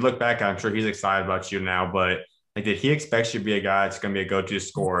if you look back, I'm sure he's excited about you now, but like, did he expect you to be a guy that's going to be a go-to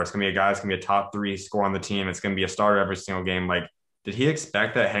scorer? It's going to be a guy that's going to be a top 3 scorer on the team. It's going to be a starter every single game. Like, did he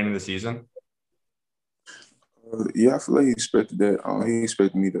expect that heading into the season? Yeah, I feel like he expected that. He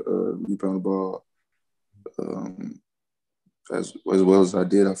expected me to rebound the ball as well as I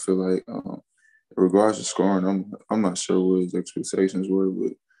did. I feel like, in regards to scoring, I'm not sure what his expectations were,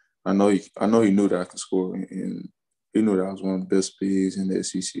 but I know he knew that I could score, and he knew that I was one of the best bigs in the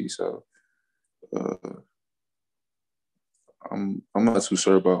SEC. So uh, I'm not too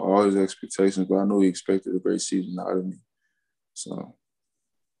sure about all his expectations, but I know he expected a great season out of me. So.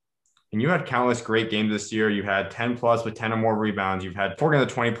 And you had countless great games this year. You had 10 plus with 10 or more rebounds. You've had 4 games of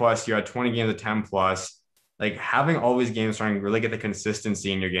 20 plus. You had 20 games of 10 plus. Like, having all these games starting to really get the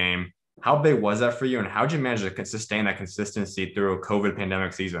consistency in your game. How big was that for you? And how did you manage to sustain that consistency through a COVID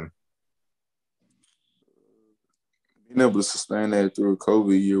pandemic season? Being able to sustain that through a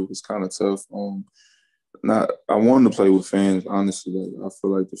COVID year was kind of tough. I wanted to play with fans, honestly. Like, I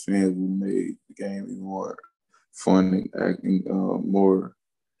feel like the fans would made the game even more fun and acting more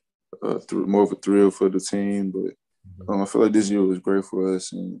of a thrill for the team. But I feel like this year was great for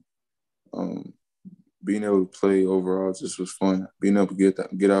us, and being able to play overall just was fun. Being able to get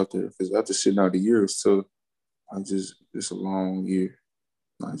out there, because after sitting out the year, so it's a long year.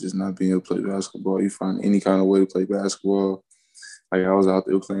 Like, just not being able to play basketball. You find any kind of way to play basketball. Like, I was out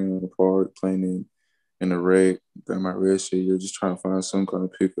there playing in the park, playing in the rec during my redshirt year, just trying to find some kind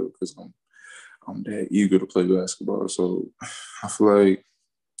of pickup because I'm that eager to play basketball. So I feel like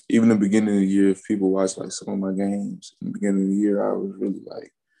even in the beginning of the year, if people watch like some of my games in the beginning of the year, I was really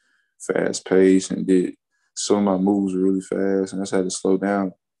like fast paced and did some of my moves were really fast, and I just had to slow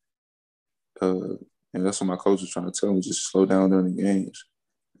down. And that's what my coach was trying to tell me, just slow down during the games.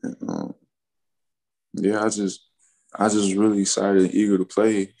 And, yeah, I just really excited and eager to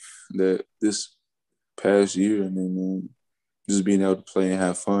play that this past year, and then just being able to play and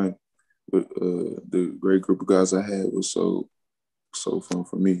have fun with the great group of guys I had was so fun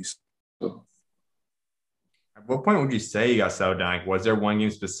for me. So. At what point would you say you got settled down? Like, was there one game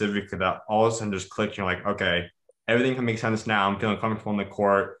specifically that all of a sudden just clicked? You're like, okay, everything can make sense now. I'm feeling comfortable on the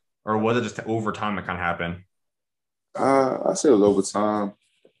court. Or was it just over time that kind of happened? I say it was over time.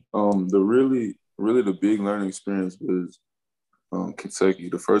 The really the big learning experience was Kentucky.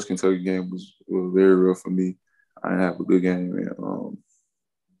 The first Kentucky game was very rough for me. I didn't have a good game, and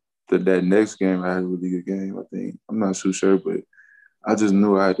that next game I had a really good game. I think I'm not too sure, but I just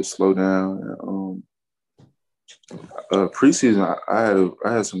knew I had to slow down. And, preseason,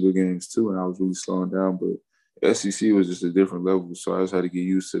 I had some good games too, and I was really slowing down. But SEC was just a different level, so I just had to get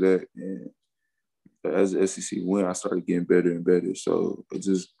used to that. And as the SEC went, I started getting better and better. So it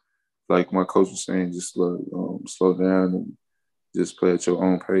just, like my coach was saying, just slow down and just play at your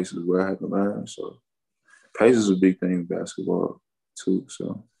own pace is what I had to learn. So pace is a big thing in basketball too.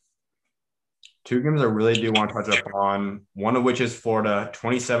 So. 2 games I really do want to touch up on, one of which is Florida,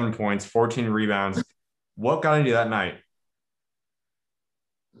 27 points, 14 rebounds. What got into you that night?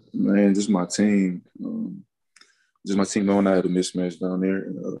 Man, just my team. Just my team knowing I had a mismatch down there,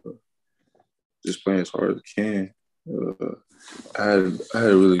 and just playing as hard as I can. I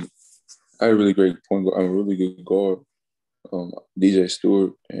had a really great point guard, a really good guard, DJ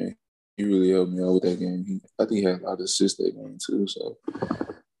Stewart, and he really helped me out with that game. I think he had a lot of assists that game too. So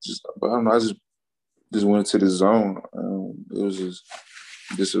but I don't know. I just went to the zone. It was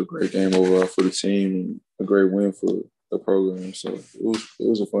just a great game overall for the team and a great win for the program. So it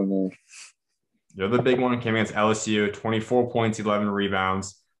was a fun game. The other big one came against LSU, 24 points, 11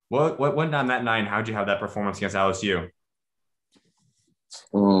 rebounds. What went down that night, and how'd you have that performance against LSU?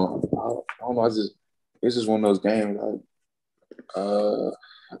 I don't know. It's just one of those games. I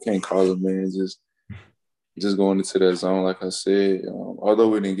can't call it, man. Just going into that zone, like I said. Although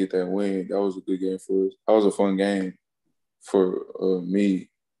we didn't get that win, that was a good game for us. That was a fun game for me,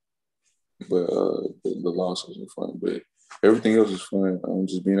 but the loss wasn't fun. But everything else was fun.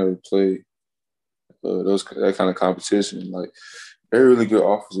 Just being able to play that kind of competition. Like, they're a really good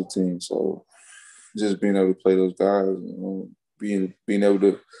offensive team, so just being able to play those guys, being able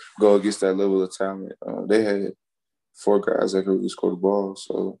to go against that level of talent. They had 4 guys that could really score the ball,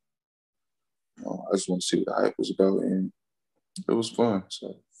 so I just want to see what the hype was about, and it was fun.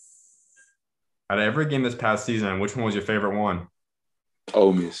 So. Out of every game this past season, which one was your favorite one?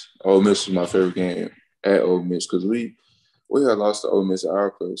 Ole Miss. Ole Miss was my favorite game at Ole Miss because we had lost to Ole Miss at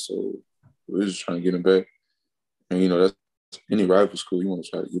our place, so we were just trying to get them back. And that's any rival school you want to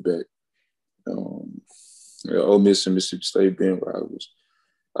try to get back. Yeah, Ole Miss and Mississippi State being rivals,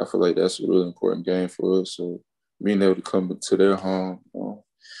 I feel like that's a really important game for us. So being able to come to their home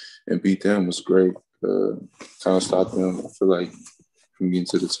and beat them was great. Kind of stopped them, I feel like, from getting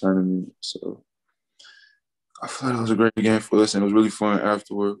to the tournament. So I feel like it was a great game for us, and it was really fun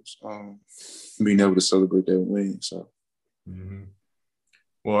afterwards, being able to celebrate that win. So. Mm-hmm.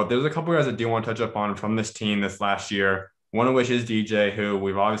 Well, there's a couple guys I do want to touch up on from this team this last year. One of which is DJ, who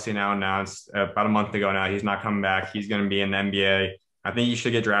we've obviously now announced about a month ago now he's not coming back. He's going to be in the NBA. I think he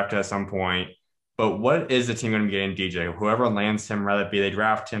should get drafted at some point. But what is the team going to be getting DJ? Whoever lands him, rather it be they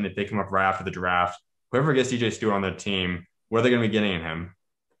draft him, they pick him up right after the draft. Whoever gets DJ Stewart on their team, what are they going to be getting in him?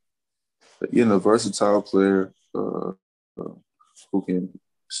 A versatile player who can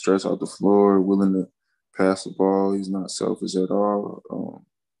stretch out the floor, willing to pass the ball. He's not selfish at all.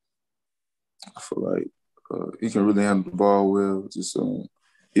 I feel like he can really handle the ball well.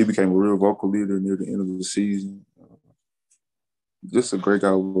 He became a real vocal leader near the end of the season. Just a great guy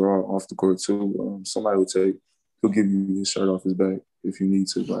overall off the court too. Somebody he'll give you his shirt off his back if you need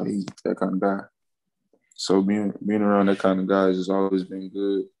to. Like he's that kind of guy. So being around that kind of guys has always been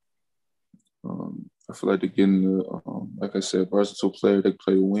good. I feel like they're getting like I said, versatile player. They can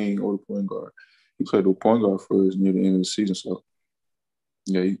play the wing or the point guard. He played the point guard for us near the end of the season. So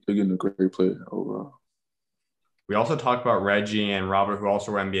yeah, they're getting a great player overall. We also talked about Reggie and Robert, who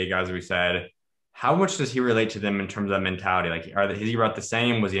also were NBA guys, we said. How much does he relate to them in terms of that mentality? Like, is he about the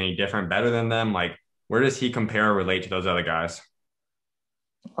same? Was he any different, better than them? Like, where does he compare or relate to those other guys?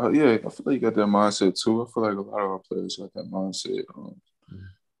 Yeah, I feel like you got that mindset too. I feel like a lot of our players got that mindset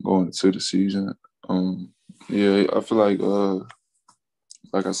going into the season. Yeah, I feel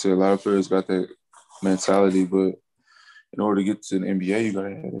like I said, a lot of players got that mentality, but in order to get to the NBA, you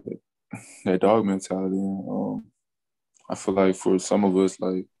gotta have that dog mentality. And, I feel like for some of us,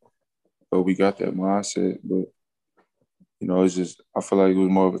 like we got that mindset, but it's just I feel like it was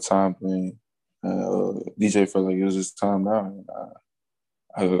more of a time thing. DJ felt like it was his time now, and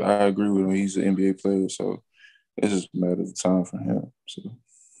I agree with him. He's an NBA player, so it's just a matter of time for him. So.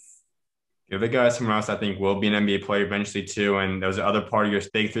 The other guy, someone else I think will be an NBA player eventually too, and there was the other part of your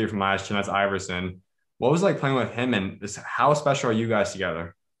big three from last year, and that's Iverson. What was it like playing with him, and how special are you guys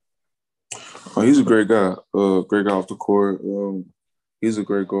together? Oh, he's a great guy. Great guy off the court. He's a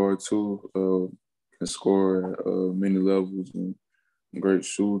great guard too. Can score at many levels and great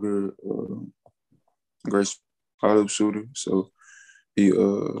shooter. Great spot-up shooter. So he's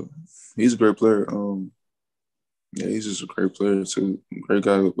a great player. Yeah, he's just a great player too. Great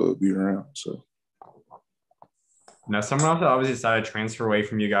guy to be around. So. Now, someone else that obviously decided to transfer away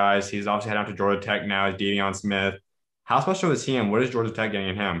from you guys. He's obviously heading out to Georgia Tech now. Is Devion Smith. How special is he, and what is Georgia Tech getting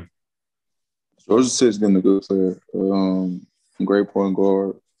in him? Georgia Tech's getting a good player. Great point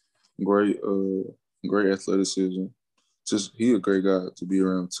guard. Great athleticism. Just he a great guy to be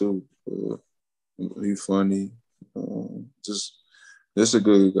around too. He's funny. Just a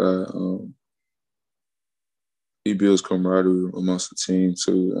good guy. He builds camaraderie amongst the team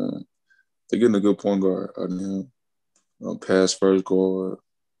too. They're getting a good point guard out of him. Pass first guard,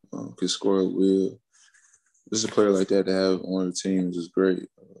 can score at will. Just a player like that to have on the team is just great.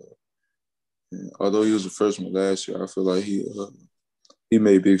 Although he was a freshman last year, I feel like he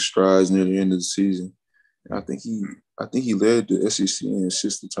made big strides near the end of the season. And I think he led the SEC in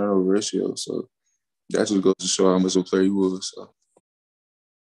assists to turnover ratio. So that just goes to show how much of a player he was. So.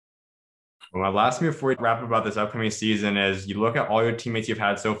 Well, my last thing before we wrap up about this upcoming season is you look at all your teammates you've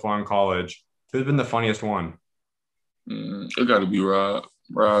had so far in college. Who's been the funniest one? It got to be Rob.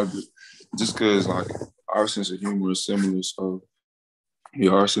 Rob, just because like our sense of humor is similar. So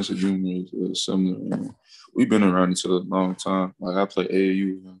yeah, our sense of humor is similar. And we've been around each other a long time. Like I play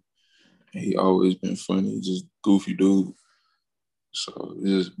AAU, and he always been funny, just goofy dude. So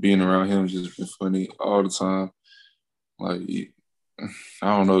just being around him has just been funny all the time. Like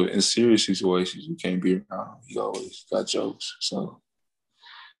I don't know, in serious situations you can't be around. He always got jokes. So.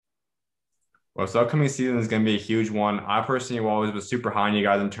 Well, so upcoming season is going to be a huge one. I personally always was super high on you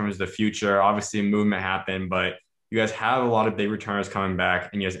guys in terms of the future. Obviously, movement happened, but you guys have a lot of big returners coming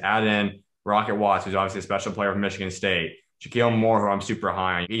back, and you guys add in Rocket Watts, who's obviously a special player from Michigan State. Shaquille Moore, who I'm super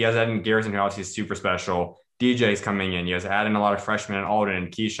high on. You guys add in Garrison, who obviously is super special. DJ's coming in. You guys add in a lot of freshmen and Alden and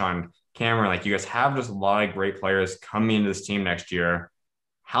Keyshawn, Cameron. Like you guys have just a lot of great players coming into this team next year.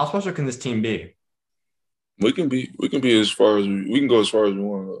 How special can this team be? We can be as far as we can go as far as we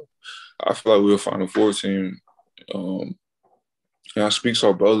want to go. I feel like we'll find a four team. Um, and I speak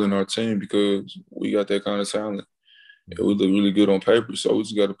so boldly in our team because we got that kind of talent. And we look really good on paper, so we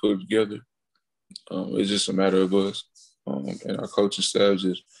just got to put it together. It's just a matter of us and our coaching staff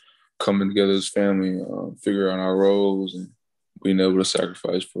just coming together as family, figure out our roles, and being able to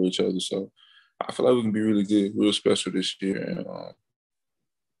sacrifice for each other. So I feel like we can be really good, real special this year. And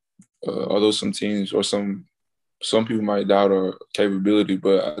although some teams or some people might doubt our capability,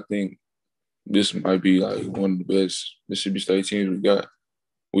 but I think this might be like one of the best Mississippi State teams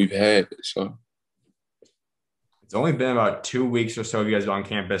we've had. So It's only been about 2 weeks or so of you guys on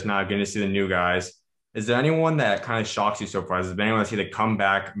campus now, getting to see the new guys. Is there anyone that kind of shocks you so far? Has there been anyone that's either come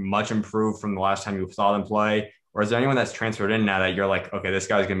back much improved from the last time you saw them play? Or is there anyone that's transferred in now that you're like, okay, this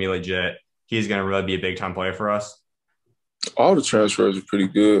guy's going to be legit. He's going to really be a big time player for us? all the transfers are pretty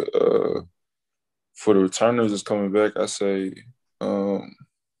good. For the returners that's coming back, I say um,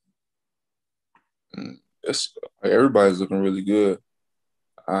 it's, everybody's looking really good.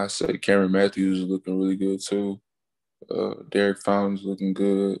 I say Cameron Matthews is looking really good too. Derek Fountain's looking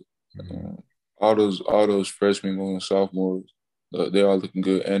good. All those freshmen going sophomores, they all looking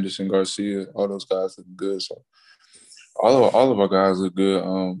good. Anderson Garcia, all those guys looking good. So all of our guys look good.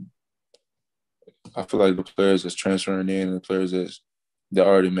 I feel like the players that's transferring in and the players that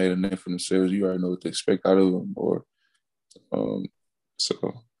already made a name for themselves, you already know what to expect out of them. Um, so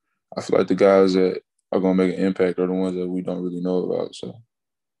I feel like the guys that are gonna make an impact are the ones that we don't really know about. So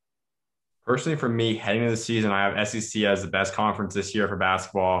Personally, for me, heading into the season, I have SEC as the best conference this year for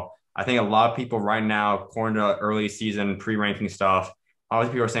basketball. I think a lot of people right now, according to early season pre-ranking stuff,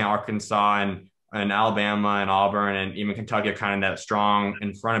 obviously people are saying Arkansas and Alabama and Auburn and even Kentucky are kind of that strong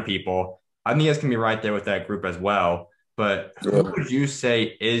in front of people. I think you guys can be right there with that group as well. But who yeah, would you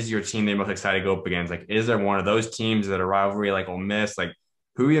say is your team that you're most excited to go up against? Like, is there one of those teams that are rivalry like Ole Miss? Like,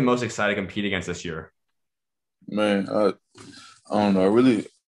 who are you most excited to compete against this year? man, I don't know.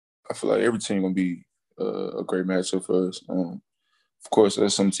 I feel like every team gonna be a great matchup for us. Of course,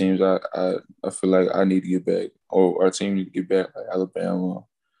 there's some teams I feel like I need to get back, or our team need to get back, like Alabama,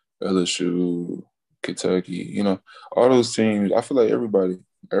 LSU, Kentucky. All those teams. I feel like everybody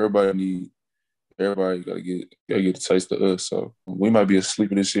everybody gotta get a taste of us. So we might be a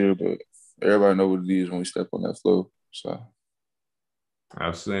sleeper this year, but everybody know what it is when we step on that floor. So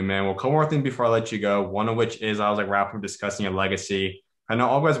Absolutely, man. Well, a couple more things before I let you go. One of which is I was like wrapping up discussing your legacy. I know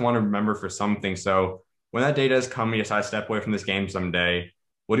all guys want to remember for something. So when that day does come and you decide to step away from this game someday,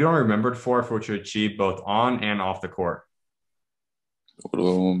 what do you want to be remembered for what you achieved both on and off the court? what do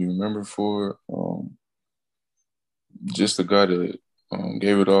I want to be remembered for? Just the guy that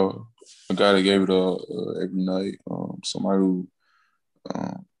gave it all. A guy that gave it all every night. Somebody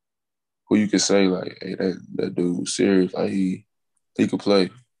um, who you could say like, hey, that dude was serious. Like he could play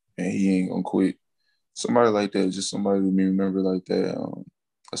and he ain't gonna quit. Somebody like that, just somebody to be remembered like that.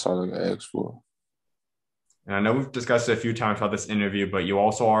 That's all I got ask for. And I know we've discussed it a few times about this interview, but you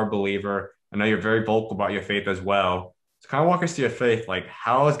also are a believer. I know you're very vocal about your faith as well. So kind of walk us through your faith. Like,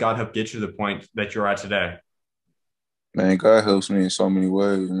 how has God helped get you to the point that you're at today? Man, God helps me in so many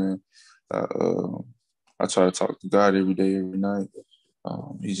ways, man. I, uh, I try to talk to God every day, every night.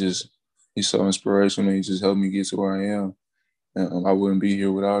 He's so inspirational. He just helped me get to where I am, and I wouldn't be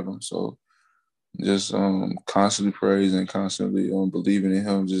here without him. So just constantly praising, constantly believing in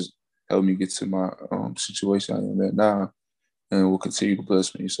him, just helped me get to my situation I am at now, and will continue to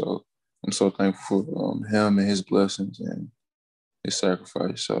bless me. So I'm so thankful for him and his blessings and his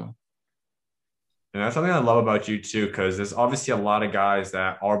sacrifice. So And that's something I love about you too, because there's obviously a lot of guys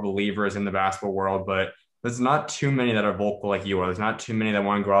that are believers in the basketball world, but there's not too many that are vocal like you are. There's not too many that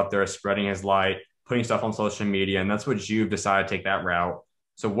want to go out there spreading his light, putting stuff on social media, and that's what you've decided to take that route.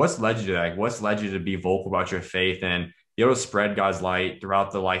 So what's led you to that? Like, what's led you to be vocal about your faith and be able to spread God's light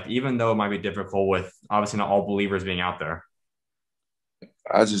throughout the life, even though it might be difficult with obviously not all believers being out there?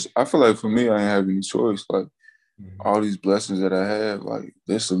 I feel like for me, I ain't have any choice. Like Mhm. all these blessings that I have, like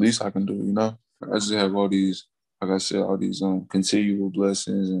that's the least I can do. I just have all these, like I said, all these continual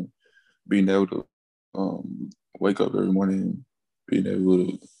blessings and being able to wake up every morning and being able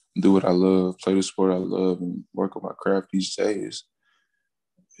to do what I love, play the sport I love, and work on my craft each day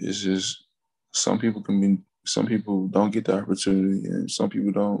is just some people don't get the opportunity and some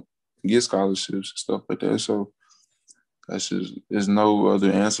people don't get scholarships and stuff like that. So that's just there's no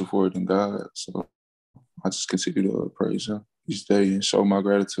other answer for it than God. So I just continue to praise him each day and show my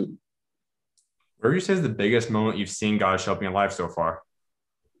gratitude. What would you say is the biggest moment you've seen God show up in your life so far?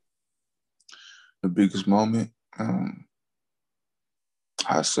 The biggest moment,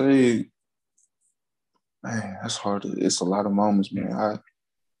 I say Man, that's hard. It's a lot of moments, man.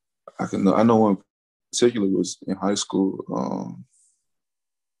 I know one in particular was in high school.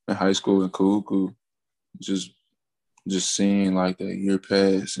 In Kahuku, just just seeing like that year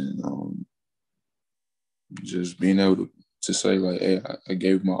pass and just being able to say like, hey, I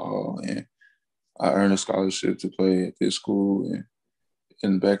gave my all and I earned a scholarship to play at this school. And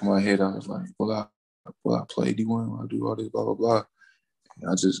in the back of my head, I was like, will I play D1? Will I do all this, blah, blah, blah. And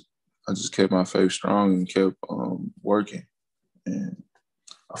I just kept my faith strong and kept working. And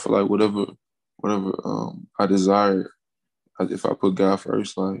I feel like whatever I desire, if I put God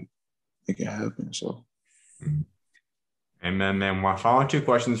first, like it can happen. So. Amen, man. My following two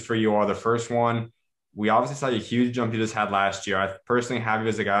questions for you are the first one. We obviously saw a huge jump you just had last year. I personally have you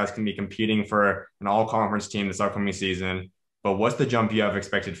as a guy that's going to be competing for an all-conference team this upcoming season. But what's the jump you have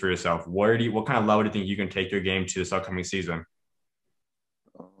expected for yourself? What kind of level do you think you can take your game to this upcoming season?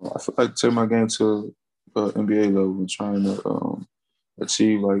 I feel like take my game to NBA level and trying to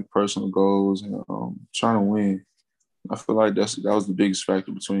achieve like personal goals and trying to win. I feel like that was the biggest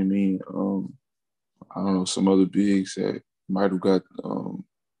factor between me and I don't know, some other bigs that might have got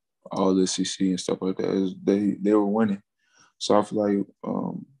all the SEC and stuff like that. They were winning, so I feel like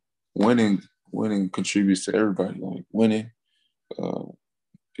winning contributes to everybody. Like winning, uh,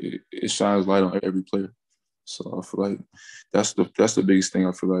 it shines light on every player. So I feel like that's the biggest thing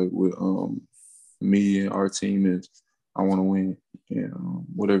I feel like with me and our team is I want to win, and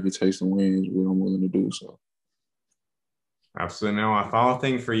whatever it takes to win is what I'm willing to do. So. Absolutely. No, my final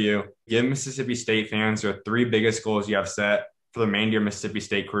thing for you, give Mississippi State fans your three biggest goals you have set for the remainder of your Mississippi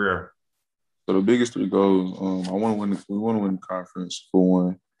State career. So the biggest three goals, I want to win. We want to win the conference for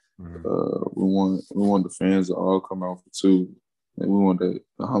one. We want the fans to all come out for two, and we want the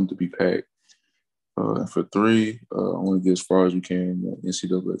hum to be packed. And for three, I want to get as far as we can in the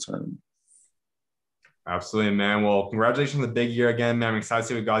NCAA tournament. Absolutely, man. Well, congratulations on the big year again, man. I'm excited to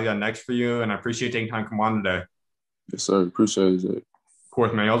see what God got next for you, and I appreciate taking time to come on today. Yes, sir. Appreciate it. Of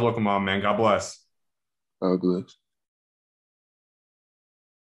course, man. You're always welcome on, man. God bless. God bless.